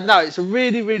 Yeah, so no, it's a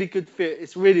really, really good film.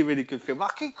 It's a really, really good film. I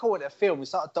can't call it a film.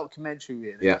 It's like a documentary,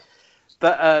 really. Yeah.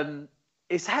 But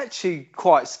it's actually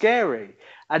quite scary.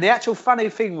 And the actual funny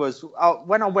thing was,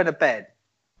 when I went to bed,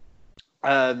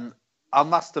 I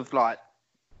must have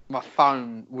my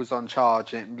phone was on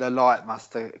charge and the light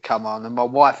must have come on, and my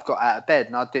wife got out of bed,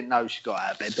 and I didn't know she got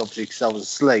out of bed, obviously, because I was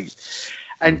asleep.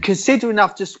 And considering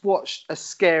I've just watched a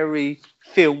scary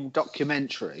film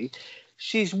documentary,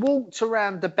 she's walked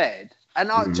around the bed, and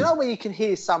do you know when you can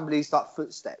hear somebody's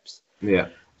footsteps? Yeah.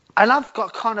 And I've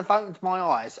got kind of opened my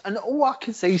eyes, and all I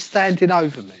could see standing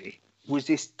over me was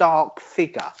this dark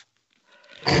figure.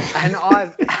 And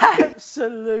I've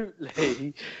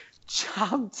absolutely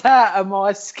jumped out of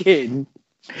my skin,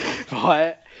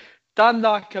 right? Done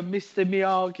like a Mr.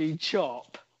 Miyagi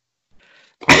chop,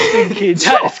 thinking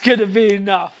that's going to be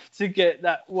enough to get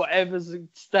that whatever's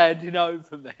standing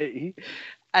over me.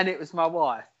 And it was my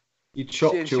wife. You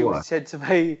chopped your wife. She said to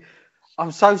me,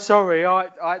 "I'm so sorry. I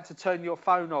had to turn your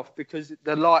phone off because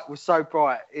the light was so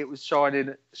bright. It was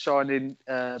shining, lighting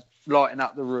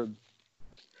up the room."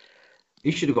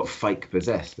 You should have got fake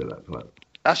possessed at that point.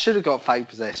 I should have got fake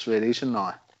possessed, really, shouldn't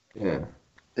I? Yeah.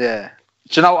 Yeah.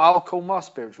 Do you know what I'll call my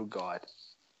spiritual guide?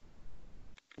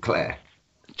 Claire.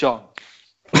 John.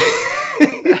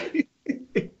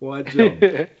 Why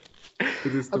John?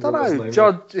 I don't know.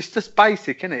 John. It's just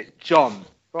basic, isn't it? John.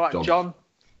 Right, John.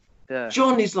 Yeah.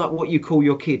 John is like what you call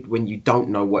your kid when you don't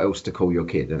know what else to call your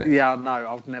kid, isn't it? Yeah, no,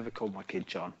 I've never called my kid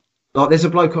John. Like, there's a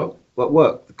bloke at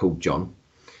work called John.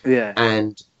 Yeah.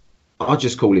 And I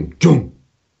just call him John.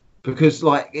 Because,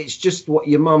 it's just what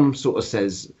your mum sort of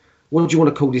says. What do you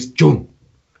want to call this? John.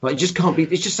 It just can't be.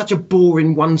 It's just such a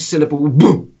boring one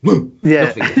syllable. Yeah.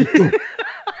 Nothing.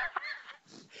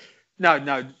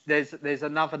 No. There's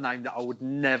another name that I would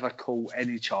never call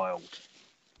any child.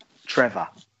 Trevor.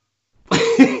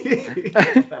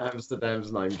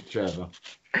 Amsterdam's named Trevor.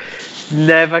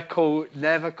 Never call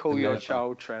your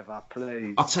child Trevor,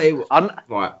 please. I'll tell you what.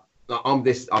 Right. I'm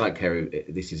this. I don't care who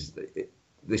this is.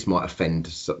 This might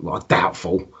offend.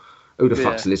 Doubtful. Who the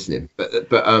fuck's listening?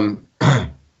 But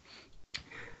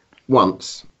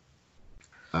once,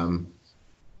 when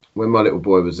my little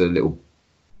boy was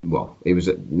he was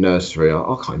at nursery.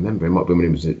 I can't remember. It might be when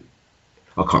he was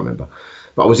I can't remember.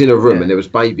 But I was in a room and there was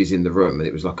babies in the room, and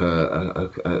it was like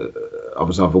I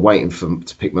was either waiting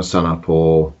to pick my son up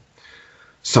or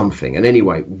something. And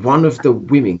anyway, one of the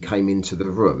women came into the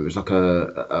room. It was like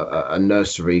a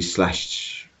nursery /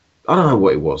 I don't know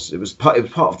what it was. It was part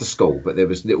of the school, but there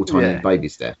was little tiny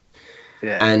babies there.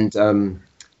 Yeah. And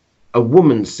a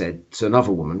woman said to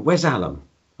another woman, "Where's Alan?"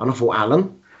 And I thought,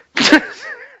 Alan?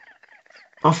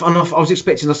 I was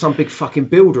expecting some big fucking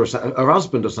builder or her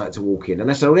husband or something to walk in, and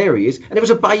that's how there he is. And there was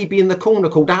a baby in the corner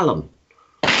called Alan.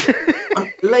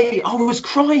 And Lee, I was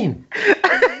crying.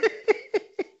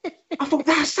 I thought,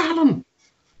 that's Alan.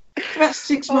 He's about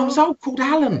 6 months old, called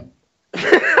Alan.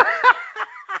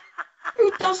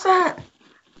 Who does that?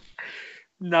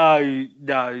 No.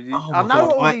 Oh I my know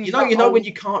God. all these, You know when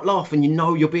you can't laugh and you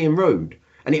know you're being rude,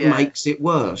 and it makes it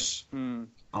worse.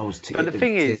 I was. But the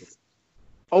thing is,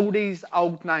 all these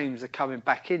old names are coming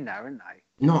back in now, aren't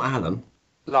they? Not Alan.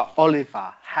 Like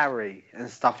Oliver, Harry, and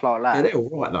stuff like that. Yeah, they're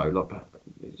all right though.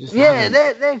 Yeah,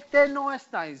 they're nice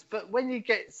names. But when you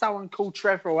get someone called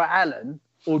Trevor or Alan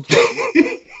or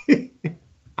John,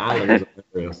 Alan is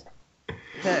hilarious.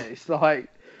 yeah, it's like,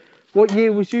 what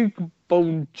year was you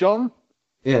born, John?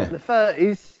 Yeah. The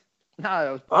 30s?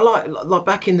 No. I like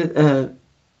back in the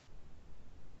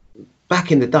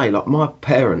day, like my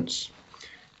parents.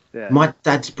 Yeah. My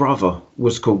dad's brother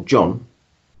was called John.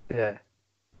 Yeah.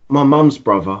 My mum's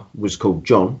brother was called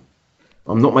John.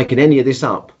 I'm not making any of this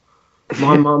up.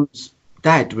 My mum's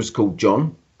dad was called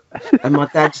John, and my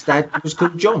dad's dad was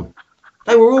called John.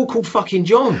 They were all called fucking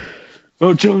John.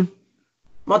 Oh, John.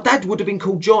 My dad would have been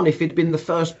called John if he'd been the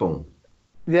firstborn.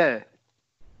 Yeah.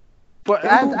 But They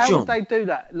were how all would John. they do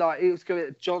that? Like, it was going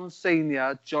to John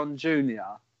Senior, John Junior,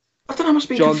 I don't know, I must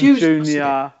be John confused.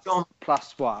 Junior John.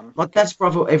 +1. My dad's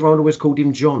brother, everyone always called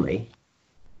him Johnny.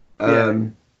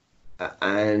 And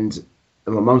my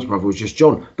mum's brother was just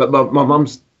John. But my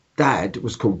mum's dad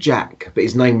was called Jack, but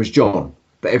his name was John.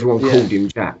 But everyone called him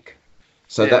Jack.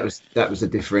 So that was a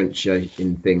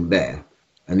differentiating thing there.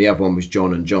 And the other one was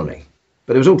John and Johnny.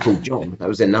 But it was all called John. That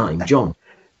was their name, John.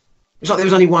 It's like there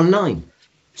was only one name.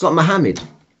 It's like Muhammad.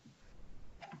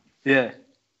 Yeah.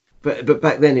 But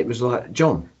back then it was like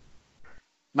John.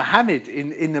 Muhammad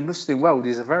in the Muslim world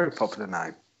is a very popular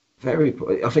name.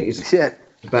 I think it's Yeah.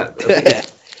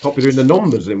 popular in the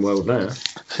non-Muslim world now.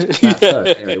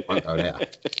 We won't go there.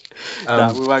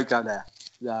 No, we won't go there.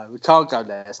 No, we can't go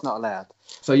there. It's not allowed.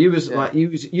 So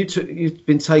you've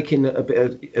been taking a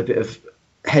bit of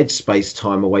headspace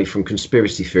time away from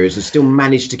conspiracy theories and still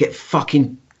managed to get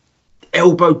fucking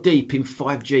elbow deep in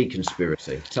 5G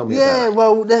conspiracy. Tell me about it.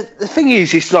 Well, the thing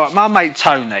is, it's like my mate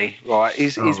Tony, right?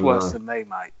 He's worse than me,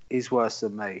 mate. He's worse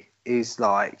than me. He's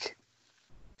like,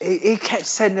 he kept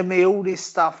sending me all this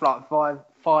stuff like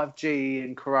 5G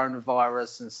and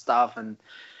coronavirus and stuff, and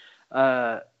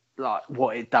like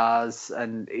what it does,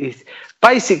 and he's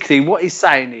basically what he's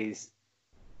saying is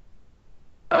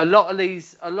all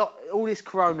this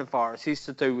coronavirus is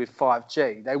to do with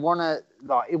 5G. They want to,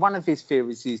 like, one of his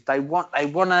theories is they want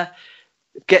to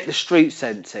get the streets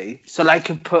empty so they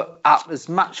can put up as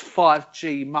much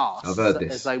 5G masks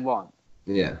as they want.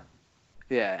 Yeah.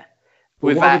 Yeah.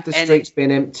 Well, why would the streets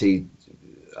being empty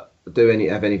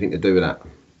have anything to do with that?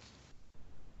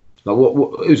 Like,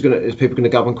 is people going to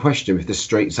go and question if the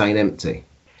streets ain't empty?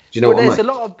 Do you know what I mean? But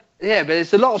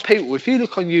there's a lot of people. If you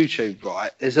look on YouTube,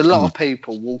 right, there's a lot of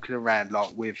people walking around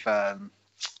like with them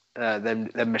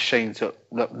machines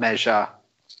that measure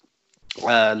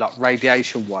like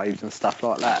radiation waves and stuff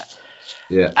like that.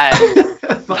 Yeah.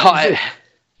 And like,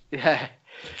 yeah,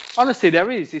 honestly,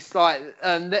 there is. It's like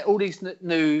all these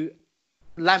new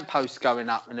lampposts going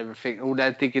up and everything. All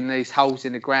they're digging these holes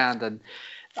in the ground, and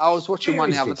I was watching one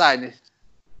the other day. And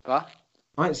what?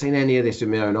 I ain't seen any of this with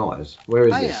my own eyes. Where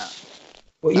is this?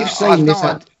 Well, you've seen this.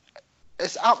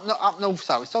 It's up north,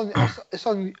 so it's on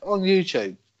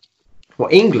YouTube.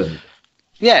 What, England?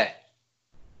 Yeah.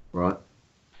 Right.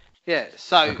 Yeah.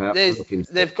 So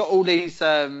they've got all these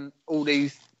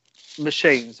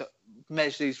machines that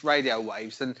measure these radio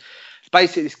waves, and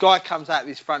basically this guy comes out of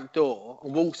his front door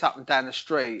and walks up and down the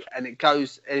street, and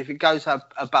if it goes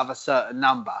up above a certain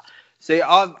number. See,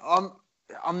 I'm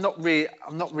not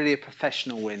really a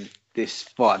professional in this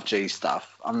 5G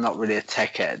stuff. I'm not really a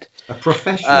tech head. A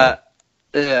professional?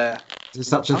 Yeah. Is there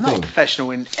such a thing? I'm not a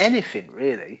professional in anything,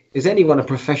 really. Is anyone a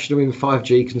professional in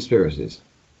 5G conspiracies?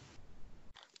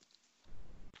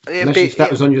 Unless if that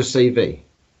was on your CV.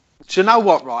 Do you know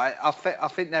what, right? I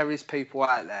think there is people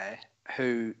out there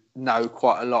who know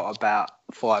quite a lot about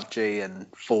 5G and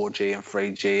 4G and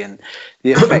 3G and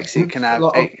the effects it can have.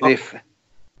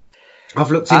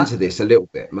 I've looked into this a little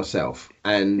bit myself,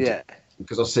 and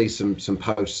because I see some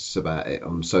posts about it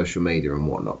on social media and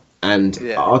whatnot, and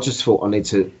I just thought I need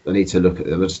to look at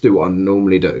them. I just do what I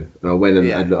normally do, and I went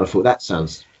and I thought that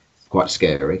sounds quite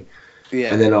scary.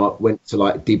 Yeah. And then I went to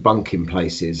like debunking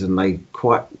places, and they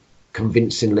quite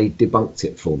convincingly debunked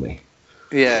it for me.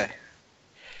 Yeah.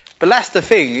 But that's the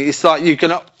thing. It's like you're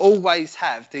going to always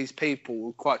have these people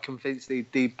who quite convincingly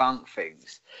debunk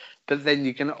things. but then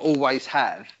you're going to always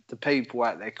have the people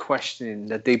out there questioning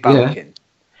the debunking.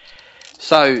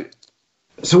 So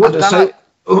what?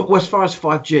 Well, as far as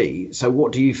 5G, so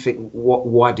what do you think?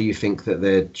 Why do you think that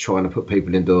they're trying to put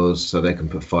people indoors so they can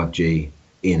put 5G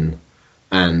in,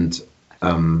 and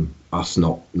us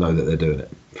not know that they're doing it?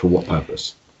 For what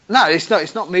purpose? No, it's not.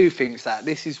 It's not me who thinks that.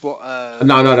 This is what.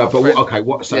 No. But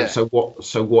what?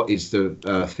 So what is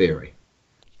the theory?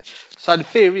 So the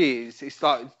theory is, it's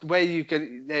like where you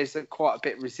can. There's quite a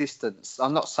bit of resistance.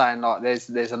 I'm not saying like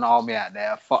there's an army out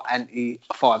there, anti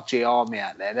 5G army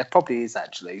out there. There probably is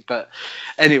actually, but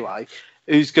anyway,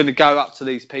 who's going to go up to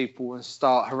these people and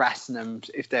start harassing them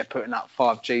if they're putting up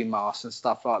 5G masks and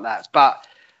stuff like that? But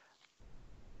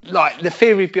like the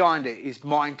theory behind it is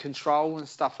mind control and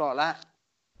stuff like that.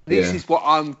 This is what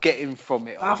I'm getting from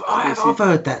it. I've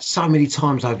heard that so many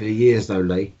times over the years, though,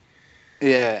 Lee.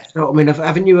 Yeah. You know what I mean?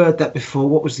 Haven't you heard that before?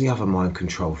 What was the other mind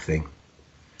control thing?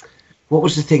 What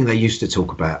was the thing they used to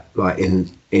talk about, like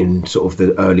in sort of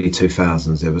the early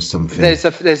 2000s? There was something. There's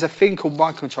a thing called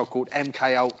mind control called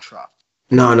MK Ultra.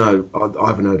 No, I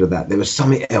haven't heard of that. There was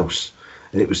something else,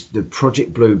 and it was the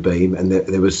Project Bluebeam, and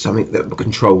there was something that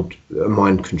controlled a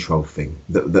mind control thing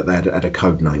that they had a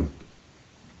code name.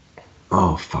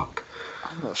 Oh fuck!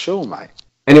 I'm not sure, mate.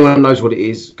 Anyone knows what it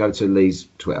is? Go to Lee's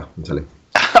Twitter and tell him.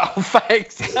 Oh,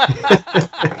 thanks.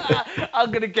 I'm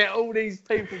going to get all these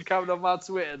people coming on my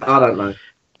Twitter now. I don't know.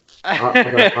 I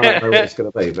don't know what it's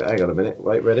going to be, but hang on a minute.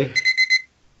 Wait, ready?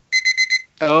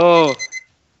 Oh,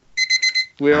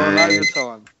 we're on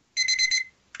overtime.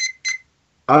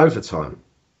 Overtime?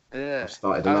 Yeah. I've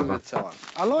started another. Overtime.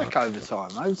 I like overtime.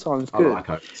 Overtime's good. I like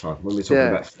overtime. When we're talking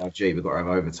about 5G, we've got to have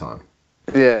overtime.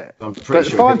 Yeah. I'm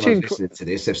pretty sure if anyone's listening to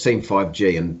this, they've seen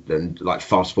 5G and like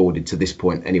fast forwarded to this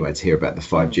point anyway to hear about the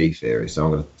 5G theory. So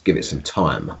I'm going to give it some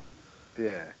time.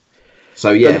 Yeah.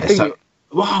 So yeah. So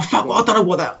well, fuck. I don't know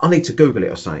what that. I need to Google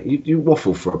it or something. You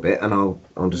waffle for a bit, and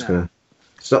I'm just going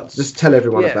to just tell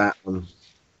everyone about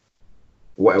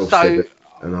what else.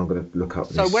 And I'm going to look up.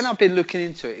 So when I've been looking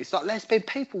into it, it's like there's been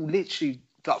people literally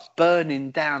like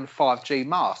burning down 5G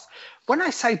masks. When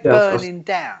I say burning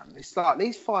down, it's like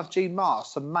these 5G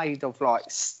masks are made of like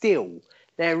steel.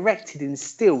 They're erected in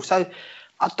steel. So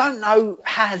I don't know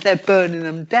how they're burning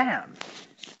them down.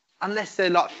 Unless they're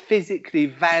like physically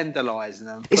vandalising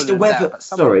them. It's the weather.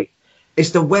 Sorry. It's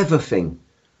the weather thing.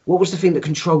 What was the thing that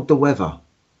controlled the weather?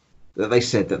 That they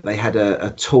said that they had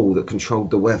a tool that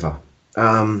controlled the weather.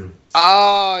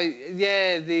 Oh,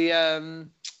 yeah. The...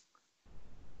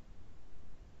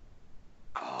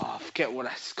 I forget what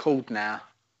that's called now.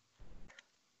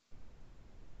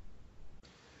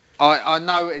 I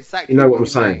know exactly. You know what I'm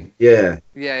saying? Yeah.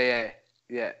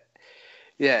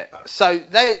 So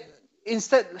they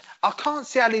instead, I can't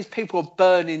see how these people are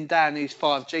burning down these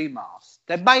 5G masks.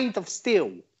 They're made of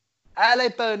steel. How are they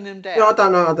burning them down? Yeah, I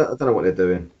don't know. I don't know what they're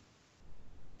doing.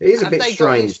 It is a bit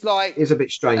strange. It is a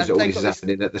bit strange that all this is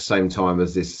happening at the same time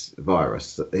as this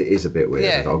virus. It is a bit weird.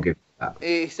 Yeah. I'll give that.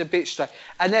 It's a bit strange.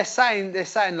 And they're saying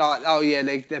like, oh yeah,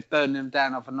 they're burning them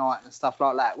down overnight and stuff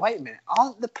like that. Wait a minute,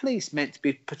 aren't the police meant to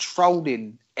be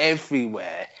patrolling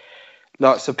everywhere,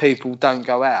 like so people don't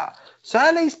go out? So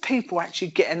are these people actually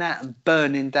getting out and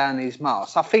burning down these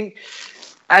masks? I think,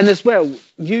 and as well,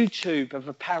 YouTube have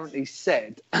apparently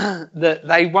said that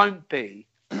they won't be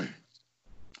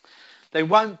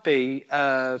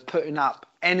putting up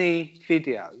any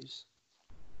videos,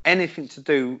 anything to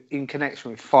do in connection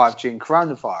with 5G and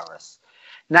coronavirus.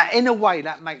 Now, in a way,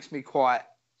 that makes me quite,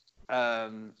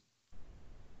 it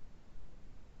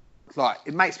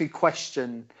makes me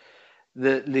question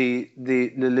the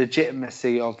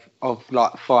legitimacy of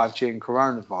like 5G and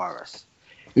coronavirus.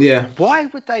 Yeah. Why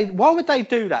would they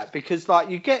do that? Because like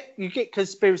you get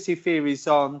conspiracy theories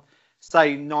on,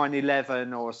 say,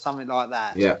 9/11 or something like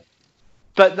that. Yeah.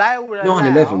 But they will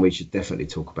 9/11 we should definitely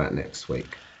talk about next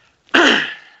week.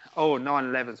 Oh,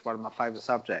 9/11 is one of my favourite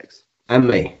subjects. And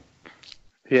me.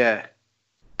 Yeah.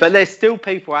 But there's still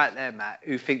people out there, Matt,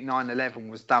 who think 9/11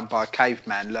 was done by a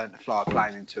caveman learning to fly a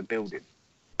plane into a building.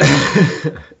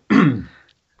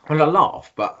 Well, I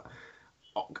laugh, but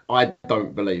I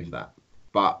don't believe that.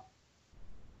 But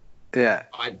yeah,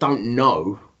 I don't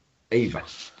know either.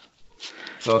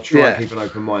 So I'll try and keep an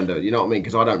open mind. You know what I mean?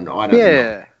 Because I don't know.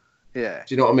 Yeah.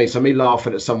 Do you know what I mean? So me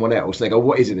laughing at someone else, they go,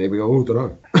 "What is it?" And we go, "Oh, I don't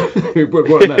know."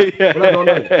 What that? Yeah. Well, I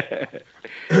don't know.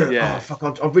 Yeah. Oh, fuck!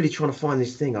 I'm really trying to find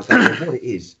this thing. I don't know what it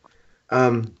is.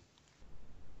 HAARP.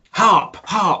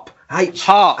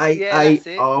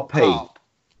 HAARP.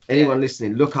 Anyone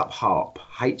listening, look up HAARP.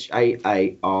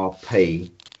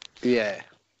 HAARP. Yeah.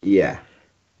 Yeah.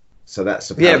 So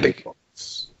that's apparently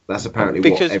That's apparently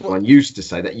Because what everyone used to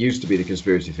say. That used to be the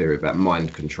conspiracy theory about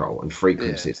mind control and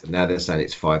frequencies, and now they're saying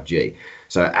it's 5G.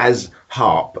 So as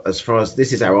HARP, as far as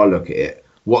this is how I look at it,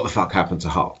 what the fuck happened to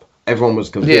HARP? Everyone was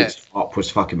convinced HARP was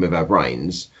fucking with our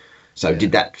brains. So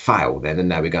did that fail then, and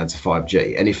now we're going to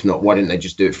 5G? And if not, why didn't they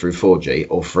just do it through 4G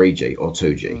or 3G or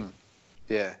 2G?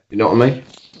 Yeah. You know what I mean?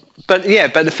 But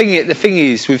the thing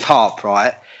is with HARP,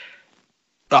 right?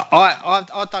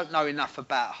 I don't know enough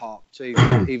about HARP to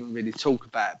even really talk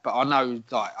about it, but I know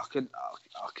like I can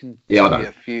tell you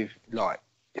a few like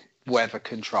weather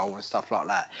control and stuff like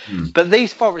that. But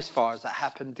these forest fires that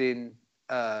happened in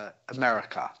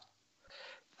America,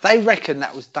 they reckon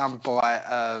that was done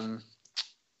by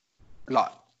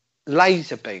like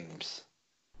laser beams.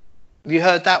 Have you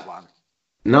heard that one?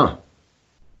 No.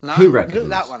 No. Who reckons? Look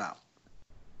that one up.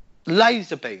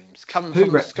 Laser beams coming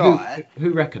from the sky.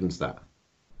 Who reckons that?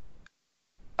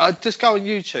 Just go on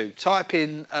YouTube, type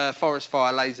in forest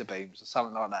fire laser beams or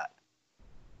something like that.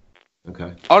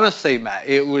 Okay. Honestly, Matt,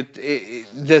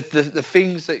 the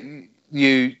things that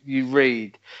you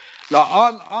read, like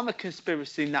I'm a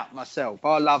conspiracy nut myself.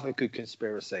 I love a good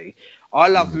conspiracy. I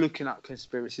love looking up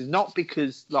conspiracies, not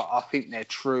because like I think they're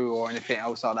true or anything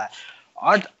else like that.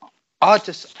 I'm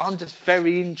just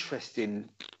very interested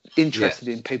in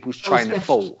people's train of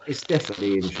thought. It's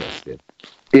definitely interesting.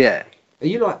 Yeah. Are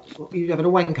you having a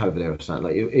wank over there or something?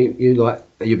 Like are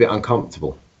you a bit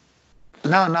uncomfortable?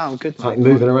 No, I'm good. Like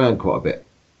moving around quite a bit.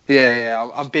 Yeah.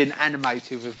 I've been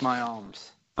animated with my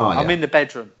arms. Oh, yeah. I'm in the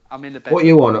bedroom. What are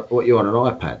you on? What are you on, an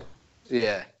iPad?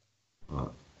 Yeah. Right.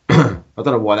 I don't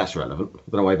know why that's relevant. I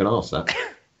don't know why I even asked that.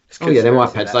 Oh yeah, them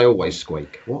iPads, they always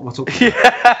squeak. What am I talking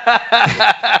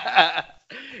about?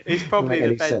 It's probably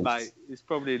the bed, mate. It's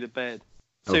probably the bed.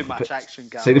 Too much action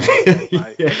going on.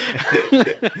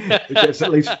 It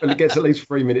gets at least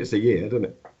 3 minutes a year, doesn't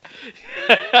it?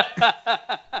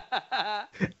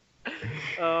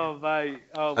 Oh, mate.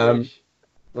 Oh,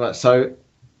 right, so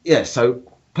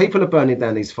people are burning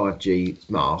down these 5G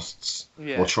masts,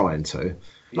 or trying to.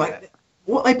 Like,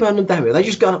 what are they burning them down with? Are they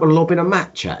just going up and lobbing a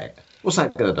match at it? What's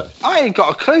that going to do? I ain't got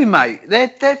a clue, mate.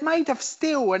 They're made of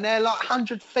steel and they're like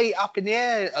 100 feet up in the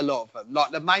air, a lot of them.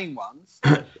 Like the main ones.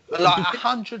 Like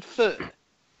 100 foot.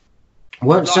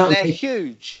 Weren't like certain they're people,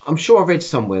 huge. I'm sure I read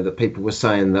somewhere that people were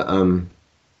saying that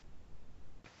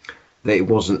that it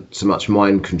wasn't so much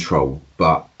mind control,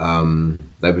 but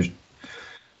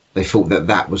they thought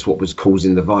that was what was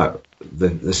causing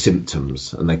the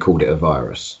symptoms, and they called it a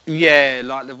virus. Yeah,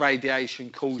 like the radiation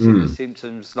causing the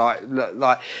symptoms. Like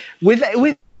with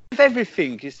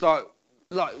everything, it's like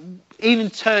even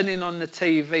turning on the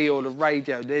TV or the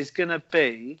radio, there's gonna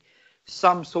be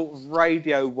some sort of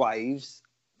radio waves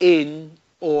in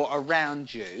or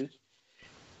around you.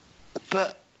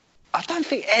 But I don't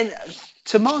think,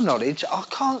 to my knowledge, I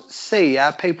can't see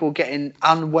how people are getting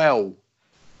unwell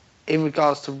in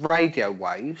regards to radio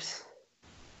waves.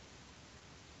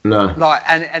 No. Like,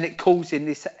 and it causing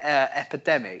this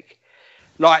epidemic.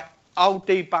 Like, I'll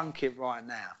debunk it right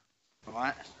now,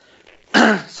 right?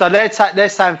 So they're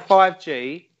saying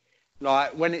 5G,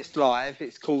 like, when it's live,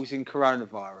 it's causing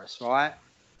coronavirus, right?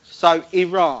 So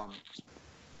Iran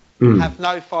have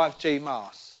no 5G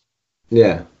masks.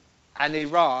 Yeah. And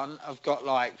Iran have got,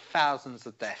 like, thousands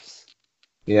of deaths.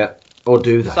 Yeah. Or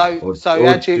do they? So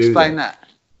how do you explain that?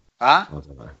 Huh? I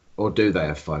don't know. Or do they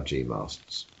have 5G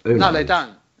masks? No, they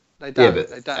don't. They don't. Yeah,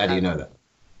 but how do you know that?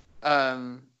 I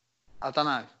don't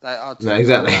know. No,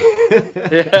 exactly.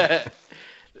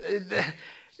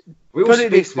 We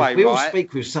all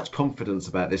speak with such confidence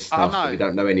about this stuff that we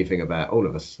don't know anything about. All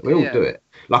of us, we all do it.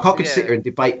 Like I could sit here and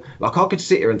debate. Like I could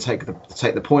sit here and take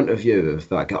the point of view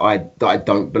of like I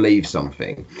don't believe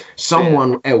something.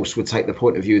 Someone else would take the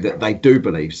point of view that they do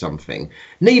believe something.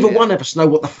 Neither one of us know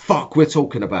what the fuck we're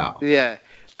talking about. Yeah.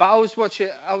 But I was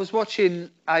watching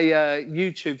a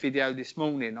YouTube video this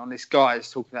morning on this guy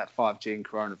who's talking about 5G and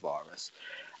coronavirus,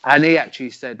 and he actually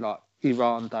said like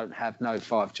Iran don't have no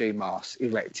 5G masks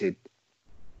erected.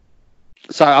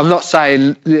 So I'm not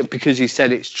saying because he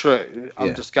said it's true.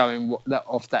 I'm just going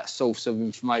off that source of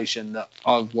information that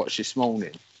I've watched this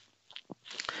morning.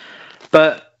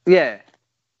 But yeah,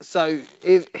 so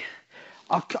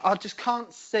I just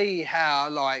can't see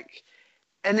how like.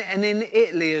 And in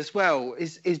Italy as well,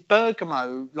 is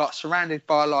Bergamo like surrounded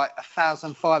by like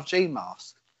 1,000 5G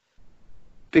masks?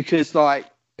 Because like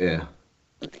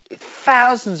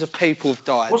thousands of people have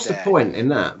died. What's the point in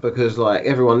that? Because like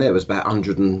everyone there was about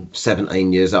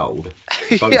 117 years old.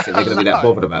 I don't think they're going to be that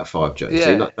bothered about 5G. Yeah.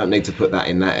 So you don't need to put that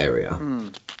in that area.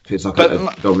 It's like a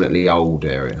predominantly old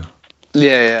area.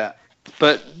 Yeah.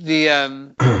 But the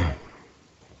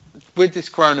with this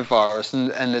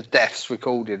coronavirus and the deaths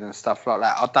recorded and stuff like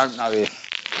that, I don't know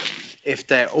if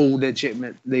they're all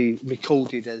legitimately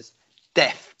recorded as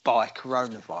death by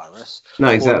coronavirus. No,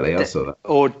 exactly. I saw that.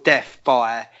 Or death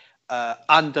by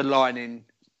underlying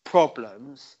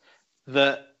problems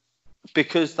that,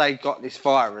 because they got this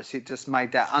virus, it just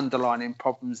made their underlying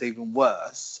problems even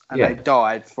worse, and they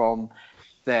died from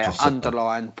their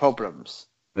underlying problems.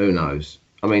 Who knows?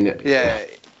 I mean, yeah,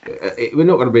 we're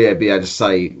not going to be able to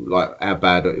say like how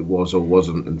bad it was or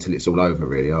wasn't until it's all over,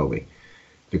 really, are we?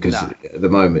 Because at the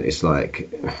moment it's like.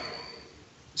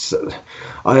 So,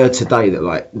 I heard today that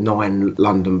like 9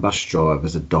 London bus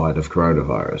drivers had died of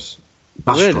coronavirus.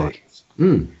 Bus drivers.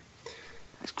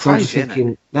 It's crazy,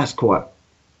 thinking, that's quite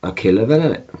a killer, then,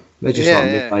 isn't it? They're just like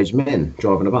middle-aged men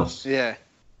driving a bus. Yeah.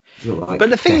 Like but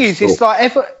the thing is, it's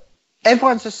like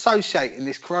everyone's associating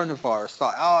this coronavirus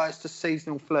like, oh, it's the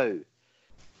seasonal flu.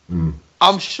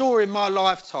 I'm sure in my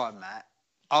lifetime, Matt,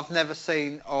 I've never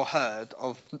seen or heard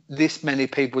of this many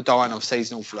people dying of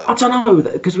seasonal flu. I don't know,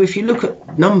 because if you look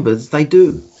at numbers, they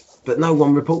do, but no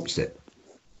one reports it.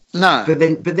 No. But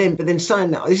then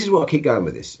saying that, this is what I keep going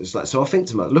with this. It's like, so I think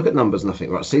to myself, look at numbers and I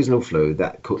think, right, seasonal flu,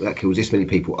 that kills this many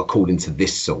people according to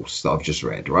this source that I've just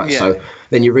read, right? Yeah. So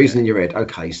then you're reasoning in your head,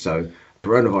 okay, so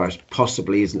coronavirus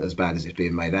possibly isn't as bad as it's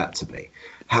being made out to be.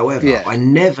 However, I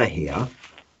never hear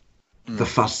the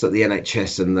fuss that the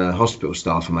NHS and the hospital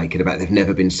staff are making about they've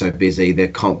never been so busy, they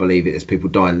can't believe it, there's people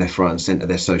dying left, right and centre,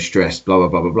 they're so stressed, blah, blah,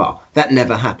 blah, blah, blah. That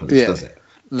never happens, does it?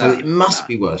 No, so it must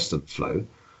be worse than flu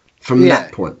from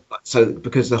that point. So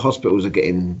because the hospitals are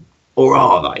getting, or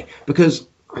are they? Because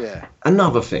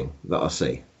another thing that I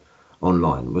see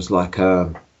online was like,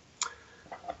 there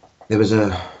was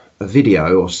a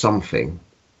video or something,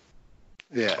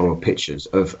 or pictures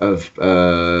of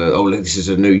this is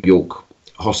a New York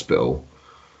hospital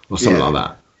or something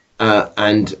like that,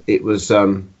 and it was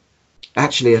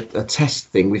actually a test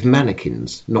thing with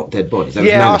mannequins, not dead bodies.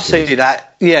 I see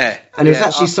that. And there's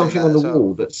actually something on the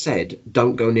wall that said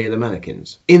 "Don't go near the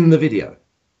mannequins" in the video.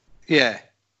 And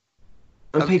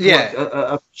people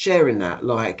are sharing that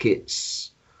like it's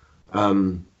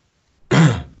oh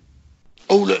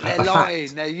look, they're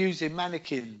lying, they're using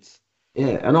mannequins.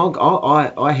 And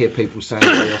I hear people saying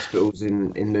that the hospitals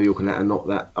in New York and that are not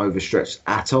that overstretched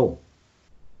at all.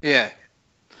 No,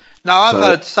 I've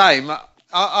heard the same.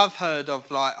 I've heard of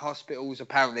like hospitals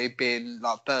apparently being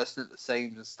like bursting at the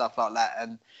seams and stuff like that,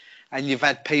 and you've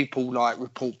had people like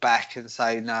report back and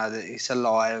say no, that it's a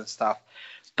lie and stuff.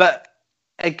 But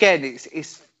again,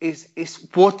 it's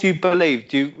what do you believe?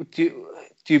 Do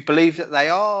you believe that they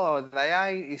are or they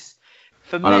ain't? It's,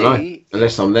 for me, I don't know.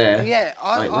 Unless I'm there.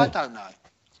 I don't know.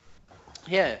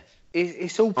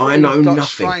 It's all I know nothing.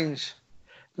 Strange.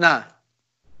 No.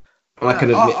 I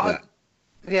can admit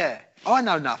that. I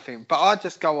know nothing, but I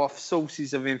just go off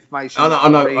sources of information. I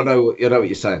know what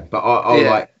you're saying, but I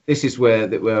like, this is where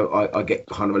I get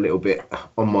kind of a little bit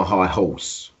on my high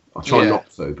horse. I try not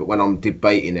to, but when I'm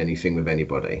debating anything with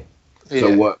anybody,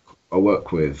 so I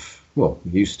work with,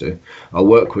 used to, I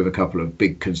work with a couple of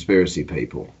big conspiracy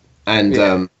people. And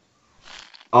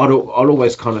I'll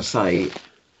always kind of say,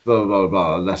 blah, blah,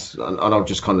 blah, and I'll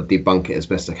just kind of debunk it as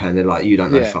best I can. They're like, you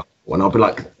don't know fuck all. And I'll be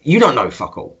like, you don't know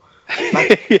fuck all.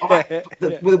 Like,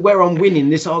 where I'm winning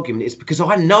this argument is because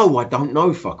I know I don't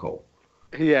know fuck all.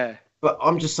 But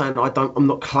I'm just saying I'm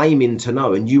not claiming to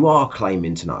know, and you are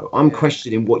claiming to know. I'm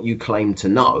questioning what you claim to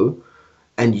know,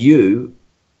 and you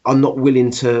are not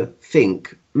willing to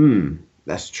think,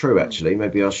 that's true actually.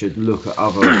 Maybe I should look at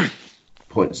other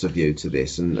points of view to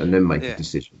this and then make a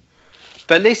decision.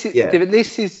 But this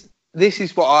is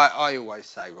what I always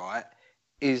say, right?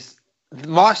 Is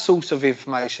my source of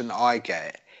information that I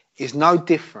get is no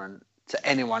different to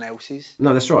anyone else's.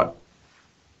 No, that's right.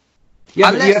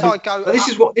 This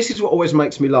is what always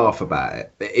makes me laugh about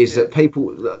it is that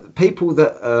people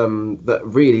that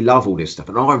really love all this stuff,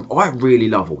 and I really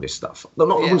love all this stuff. I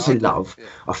wouldn't say love.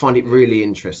 I find it really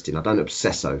interesting. I don't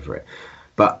obsess over it,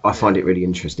 but I find it really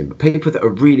interesting. But people that are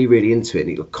really, really into it,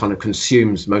 and it kind of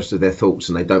consumes most of their thoughts,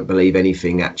 and they don't believe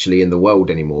anything actually in the world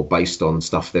anymore based on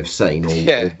stuff they've seen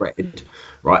or read.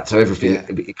 Right, so everything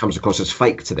it comes across as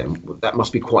fake to them. That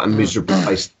must be quite a miserable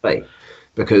place to be.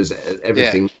 Because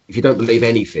everything, if you don't believe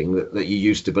anything that you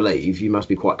used to believe, you must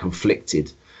be quite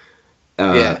conflicted.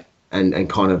 And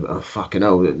kind of, fucking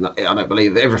hell, I don't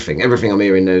believe everything. Everything I'm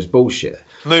hearing there is bullshit.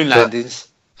 Moon landings.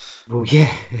 Well,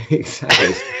 yeah, exactly.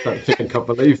 I don't think I can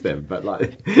believe them, but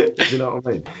like, you know what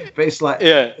I mean? But it's like,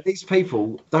 these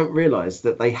people don't realise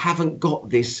that they haven't got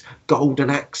this golden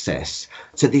access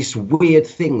to this weird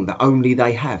thing that only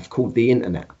they have called the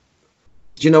internet.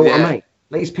 Do you know what I mean?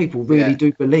 These people really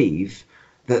do believe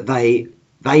that they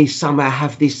somehow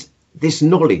have this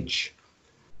knowledge.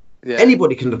 Yeah.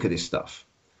 Anybody can look at this stuff.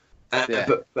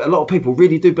 But a lot of people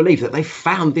really do believe that they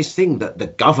found this thing that the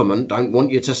government don't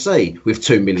want you to see with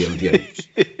 2 million views.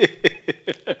 Do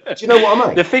you know what I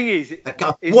mean? The thing is,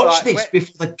 watch this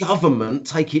before the government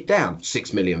take it down.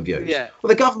 6 million views. Yeah. Well,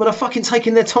 the government are fucking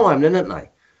taking their time, then, aren't they?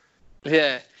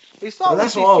 Yeah. It's like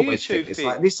that's what I always think. It's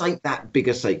like, this ain't that big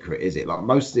a secret, is it? Like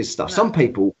most of this stuff. No. Some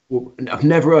people have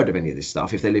never heard of any of this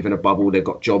stuff. If they live in a bubble, they've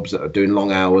got jobs that are doing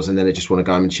long hours, and then they just want to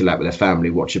go home and chill out with their family,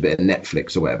 watch a bit of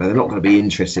Netflix or whatever. They're not going to be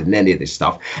interested in any of this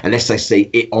stuff unless they see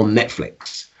it on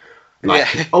Netflix. Like,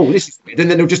 oh, this is weird.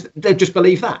 And then they'll just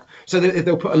believe that. So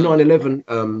they'll put a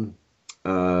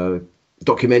 9/11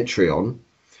 documentary on,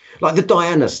 like the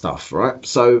Diana stuff, right?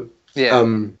 So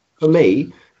for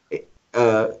me,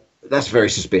 that's very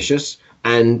suspicious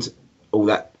and all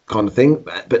that kind of thing.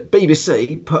 But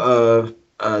BBC put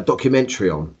a documentary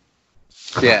on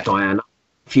about Diana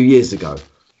a few years ago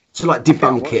to like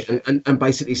debunk it and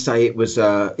basically say it was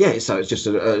so it's just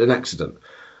an accident.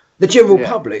 The general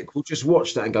public will just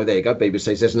watch that and go, there you go, BBC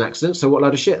says there's an accident, so what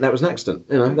load of shit, that was an accident.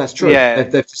 You know, that's true. Yeah.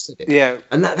 They've just said it. Yeah.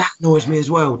 And that annoys me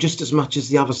as well, just as much as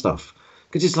the other stuff.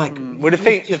 Because it's like, well, the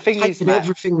thing is, Matt,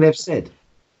 everything they've said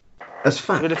as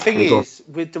fact. But the thing is,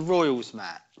 with the Royals,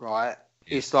 Matt, right?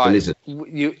 It's like they're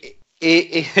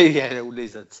all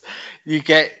lizards. You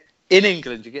get in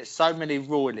England, you get so many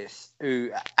royalists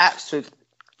who are absolutely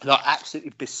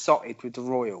besotted with the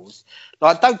Royals.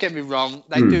 Like, don't get me wrong,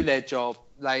 they do their job.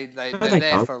 They're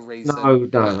there for a reason. No, I'm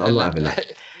not having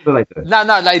that. What do they do?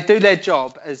 No, they do their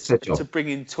job to bring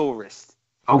in tourists.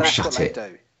 Oh, that's shut what it. They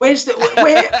do.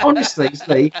 Where honestly,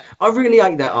 Lee, I really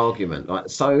hate that argument.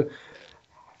 Like, so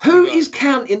who is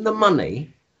counting the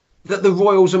money that the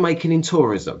Royals are making in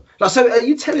tourism? Like, so are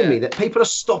you telling me that people are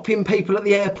stopping people at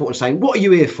the airport and saying, what are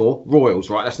you here for?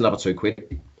 Royals, right? That's another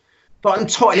 £2. But I'm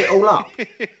tightening it all up.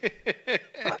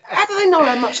 How do they know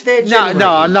how much they're generating?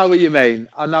 No, I know what you mean.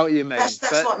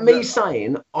 That's like me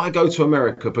saying I go to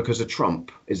America because of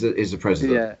Trump is the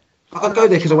president. Yeah. I go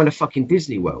there because I went to fucking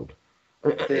Disney World.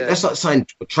 Yeah. That's like saying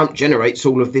Trump generates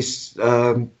all of this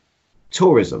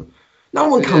tourism. No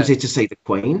one comes here to see the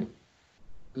Queen.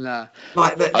 No.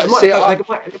 Like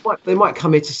they might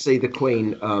come here to see the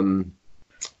Queen,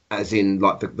 as in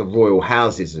like the royal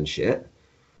houses and shit.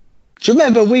 Do you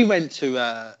remember we went to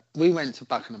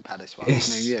Buckingham Palace once? Yes,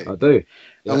 me and you? I do.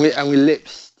 Yeah. And we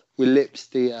lipsed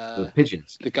the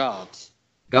pigeons, the guards.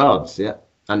 Yeah,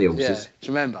 and the officers. Yeah. Do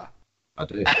you remember? I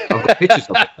do. I've got pictures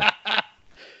of it.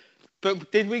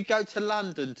 But did we go to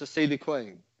London to see the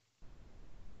Queen?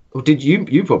 Well, did you?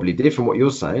 You probably did, from what you're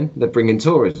saying. They're bringing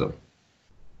tourism.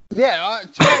 Yeah, do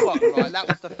you know what? Right, that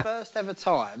was the first ever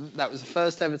time that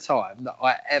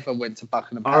I ever went to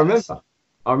Buckingham Palace.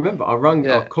 I remember.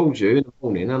 I called you in the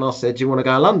morning and I said, "Do you want to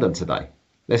go to London today?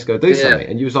 Let's go do something."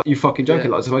 And you was like, "You fucking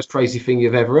joking? Like it's the most crazy thing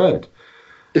you've ever heard."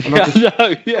 And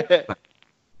I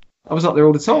was up there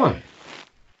all the time.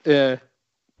 Yeah.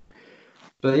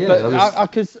 But yeah, but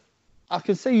I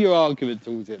can see your argument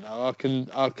towards it now. I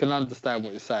can understand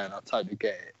what you're saying. I totally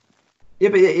get it. Yeah,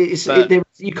 but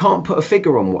you can't put a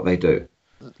figure on what they do.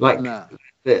 Like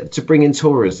to bring in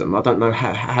tourism, I don't know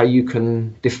how you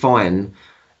can define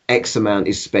X amount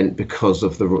is spent because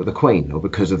of the Queen or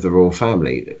because of the royal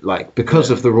family. Like because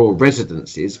of the royal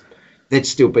residences, they'd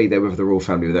still be there whether the royal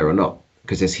family were there or not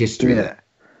because there's history there.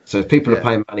 So if people are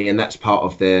paying money and that's part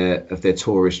of their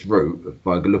tourist route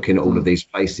by looking at all of these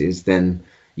places, then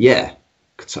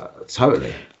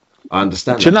totally, I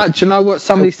understand. Do you know what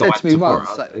somebody said to me once?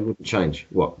 It wouldn't change.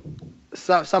 What?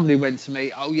 So somebody went to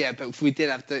me, oh yeah, but if we did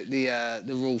have the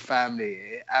royal family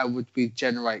here, how would we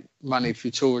generate money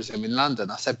through tourism in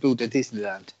London? I said, build a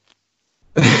Disneyland.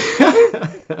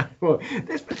 Well,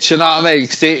 do you know what I mean?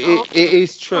 Because it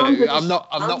is true. I'm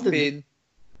not being.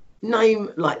 Name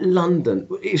like London.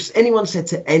 If anyone said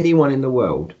to anyone in the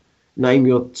world, name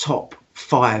your top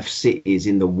 5 cities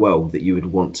in the world that you would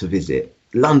want to visit,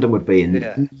 London would be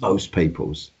in most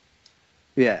people's.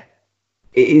 Yeah.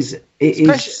 It is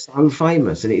so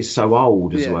famous and it is so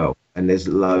old as well. And there's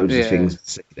loads of things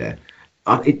to see there.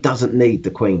 It doesn't need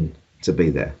the Queen to be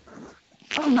there.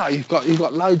 Oh no, you've got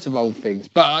loads of old things,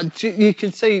 but you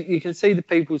can see the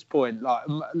people's point, like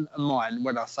mine,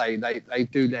 when I say they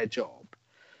do their job.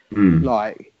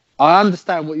 Like I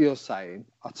understand what you're saying,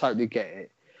 I totally get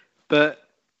it, but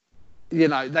you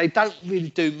know they don't really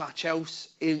do much else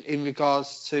in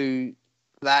regards to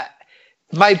that.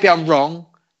 Maybe I'm wrong,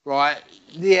 right?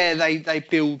 Yeah, they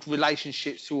build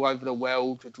relationships all over the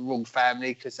world with the royal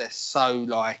family because they're so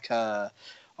like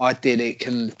idyllic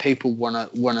and people want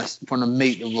to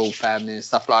meet the royal family and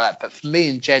stuff like that. But for me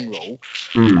in general,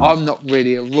 I'm not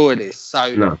really a royalist.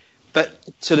 So, No. but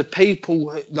to the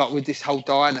people like with this whole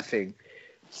Diana thing,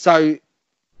 so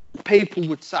people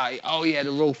would say, "Oh yeah,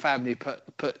 the royal family put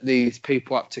these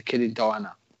people up to killing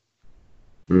Diana."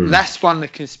 That's one of the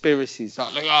conspiracies.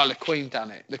 Like, oh, the Queen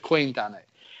done it. The Queen done it.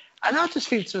 And I just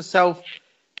think to myself,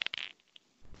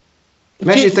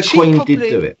 imagine if the Queen probably did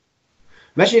do it.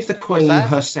 Imagine if the Queen that?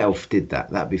 herself did that.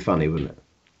 That'd be funny, wouldn't it?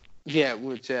 Yeah, it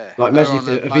would. Yeah. Like, imagine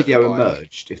They're if on a video motorbike.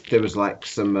 emerged, if there was like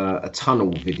some a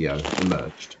tunnel video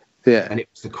emerged, Yeah. and it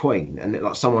was the Queen, and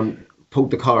like someone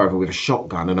pulled the car over with a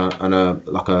shotgun and a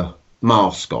like a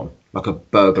mask on, like a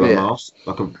burglar mask,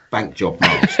 like a bank job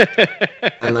mask,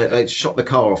 and they shot the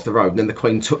car off the road, and then the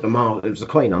Queen took the mask. It was the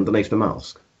Queen underneath the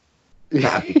mask.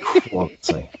 That'd be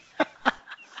quality.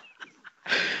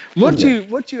 What do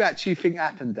you actually think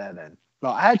happened there then?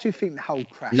 Like, how do you think the whole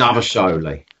crash? Another show,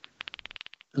 Lee.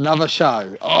 Another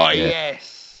show. Oh Yeah.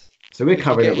 yes. So we're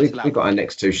covering it. Get into We've that got our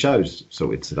next two shows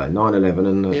sorted today: 9/11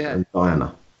 and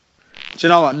Diana. Do you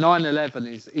know what?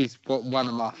 9/11 is one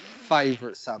of my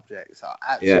favourite subjects. I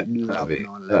absolutely love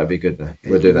 9/11. That'd be good. Then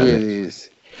we'll do that. It really is,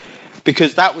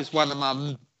 because that was one of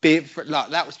my big. Like,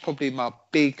 that was probably my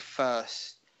big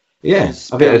first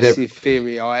conspiracy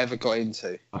theory I ever got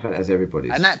into. I think that's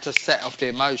everybody's. And that just set off the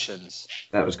emotions.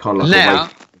 That was kind of like Now,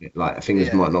 like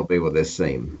things might not be what they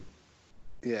seem.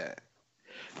 Yeah.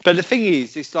 But the thing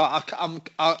is, it's like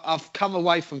I've come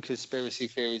away from conspiracy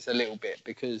theories a little bit,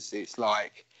 because it's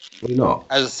like, We're not.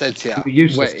 as I said to you, You'll be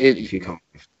useless if you come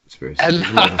with conspiracy.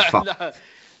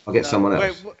 I'll get someone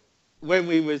else. When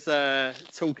we was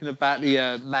talking about the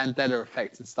Mandela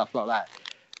effect and stuff like that,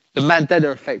 the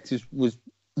Mandela effect was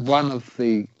one of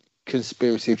the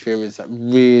conspiracy theories that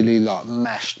really like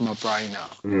mashed my brain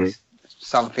up. It's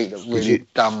something that really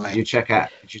done me. Did you check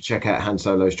out Han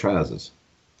Solo's trousers?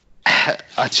 Do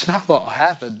you know what? I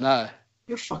haven't. No.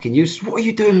 You're fucking useless. What are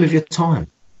you doing with your time?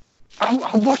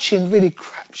 I'm watching really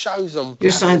crap shows on.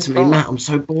 You're saying to me, Matt, I'm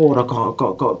so bored. I got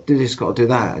to do this, got to do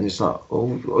that, and it's like,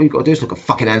 all you got to do is look at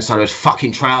fucking Han Solo's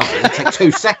fucking trousers. It'll take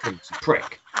 2 seconds, you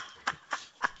prick.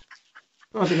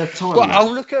 I didn't have time. Well,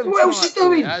 I'll look at. What else are you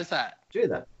doing? How's that? Do you hear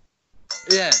that?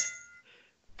 Yeah.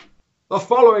 The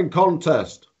following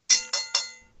contest.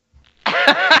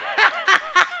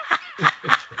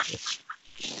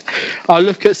 I'll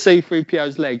look at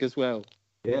C-3PO's leg as well.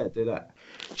 Yeah, do that.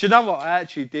 Do you know what I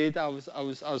actually did? I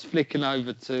was flicking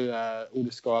over to all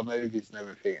the Sky movies and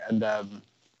everything, and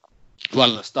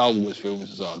one of the Star Wars films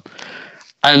was on,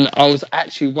 and I was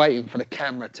actually waiting for the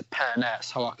camera to pan out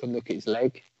so I can look at his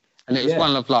leg, and it was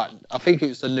one of like, I think it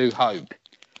was The New Hope.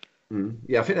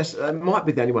 Yeah, I think that might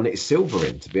be the only one that is silver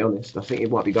in. To be honest, I think it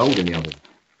might be gold in the other.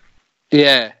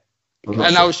 Yeah, I'm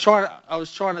and not I sure.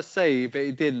 was trying to see, but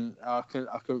it didn't. I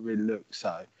couldn't really look,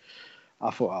 so I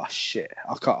thought, oh shit,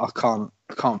 I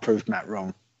can't prove Matt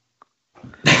wrong.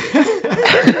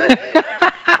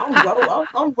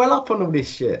 I'm well up on all this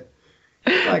shit.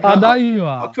 Like, I know you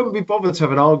are. I couldn't be bothered to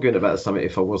have an argument about something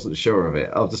if I wasn't sure of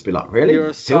it. I'll just be like, really? You're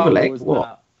a Silver Star leg? Wars What?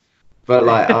 nut. But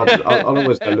like, I'll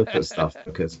always go look at stuff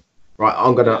because, right,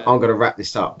 I'm gonna wrap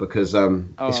this up because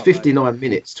it's 59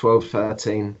 minutes,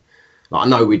 12:13. Like, I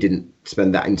know we didn't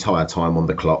spend that entire time on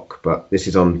the clock, but this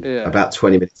is on about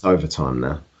 20 minutes overtime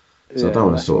now. So I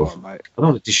don't want to I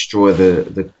don't want to destroy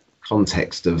the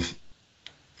context of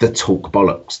the talk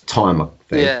bollocks timer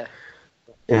thing. Yeah.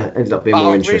 Yeah, it ended up being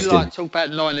more interesting. I'd really like to talk about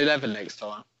 9/11 next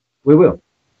time. We will.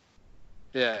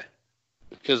 Yeah,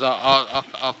 because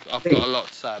I've got a lot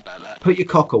to say about that. Put your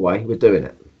cock away. We're doing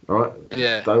it. All right.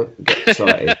 Yeah. Don't get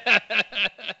excited.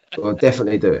 We'll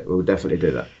definitely do it. We'll definitely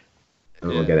do that,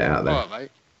 and we'll get it out there. All right,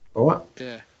 mate. All right.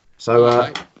 Yeah. So, All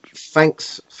right,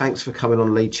 thanks for coming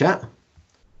on Lead Chat.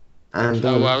 And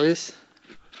no worries.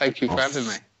 Thank you for having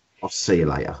me. I'll see you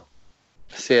later.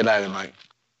 See you later, mate.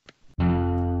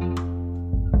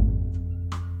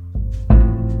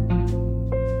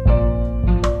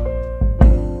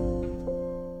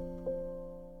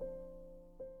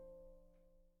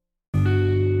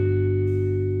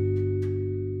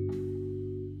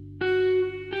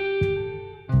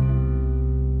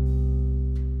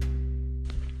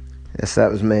 Yes,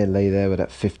 that was me and Lee there with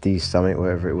that 50 something,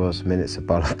 whatever it was, minutes of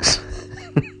bollocks.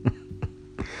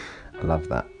 I love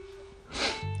that.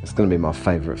 It's going to be my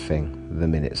favourite thing, the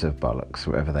minutes of bollocks,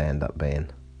 whatever they end up being.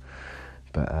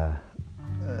 But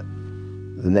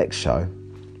the next show,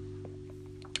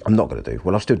 I'm not going to do.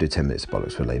 Well, I'll still do 10 minutes of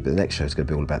bollocks for Lee, but the next show is going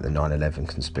to be all about the 9/11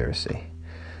 conspiracy.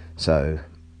 So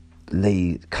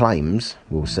Lee claims,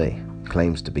 we'll see,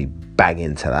 claims to be bang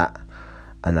into that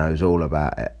and knows all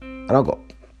about it. And I've got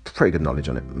pretty good knowledge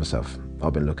on it myself.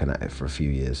 I've been looking at it for a few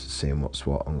years, seeing what's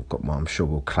what. I'm sure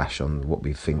we'll clash on what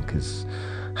we think has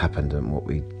happened and what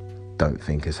we don't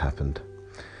think has happened.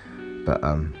 But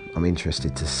I'm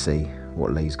interested to see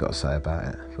what Lee's got to say about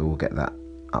it. But we'll get that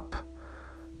up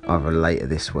either later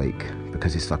this week,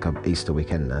 because it's like a Easter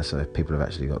weekend now, so people have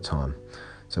actually got time.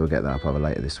 So we'll get that up either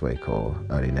later this week or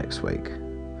early next week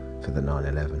for the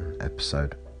 9/11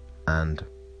 episode. And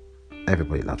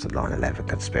everybody loves a 9/11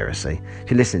 conspiracy.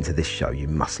 If you're listening to this show, you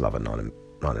must love a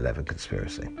 9/11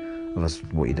 conspiracy. Otherwise,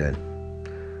 what are you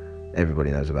doing? Everybody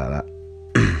knows about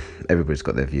that. Everybody's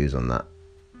got their views on that.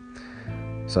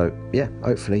 So, yeah,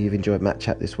 hopefully you've enjoyed Matt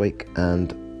Chat this week,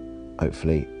 and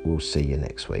hopefully we'll see you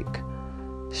next week.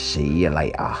 See you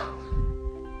later.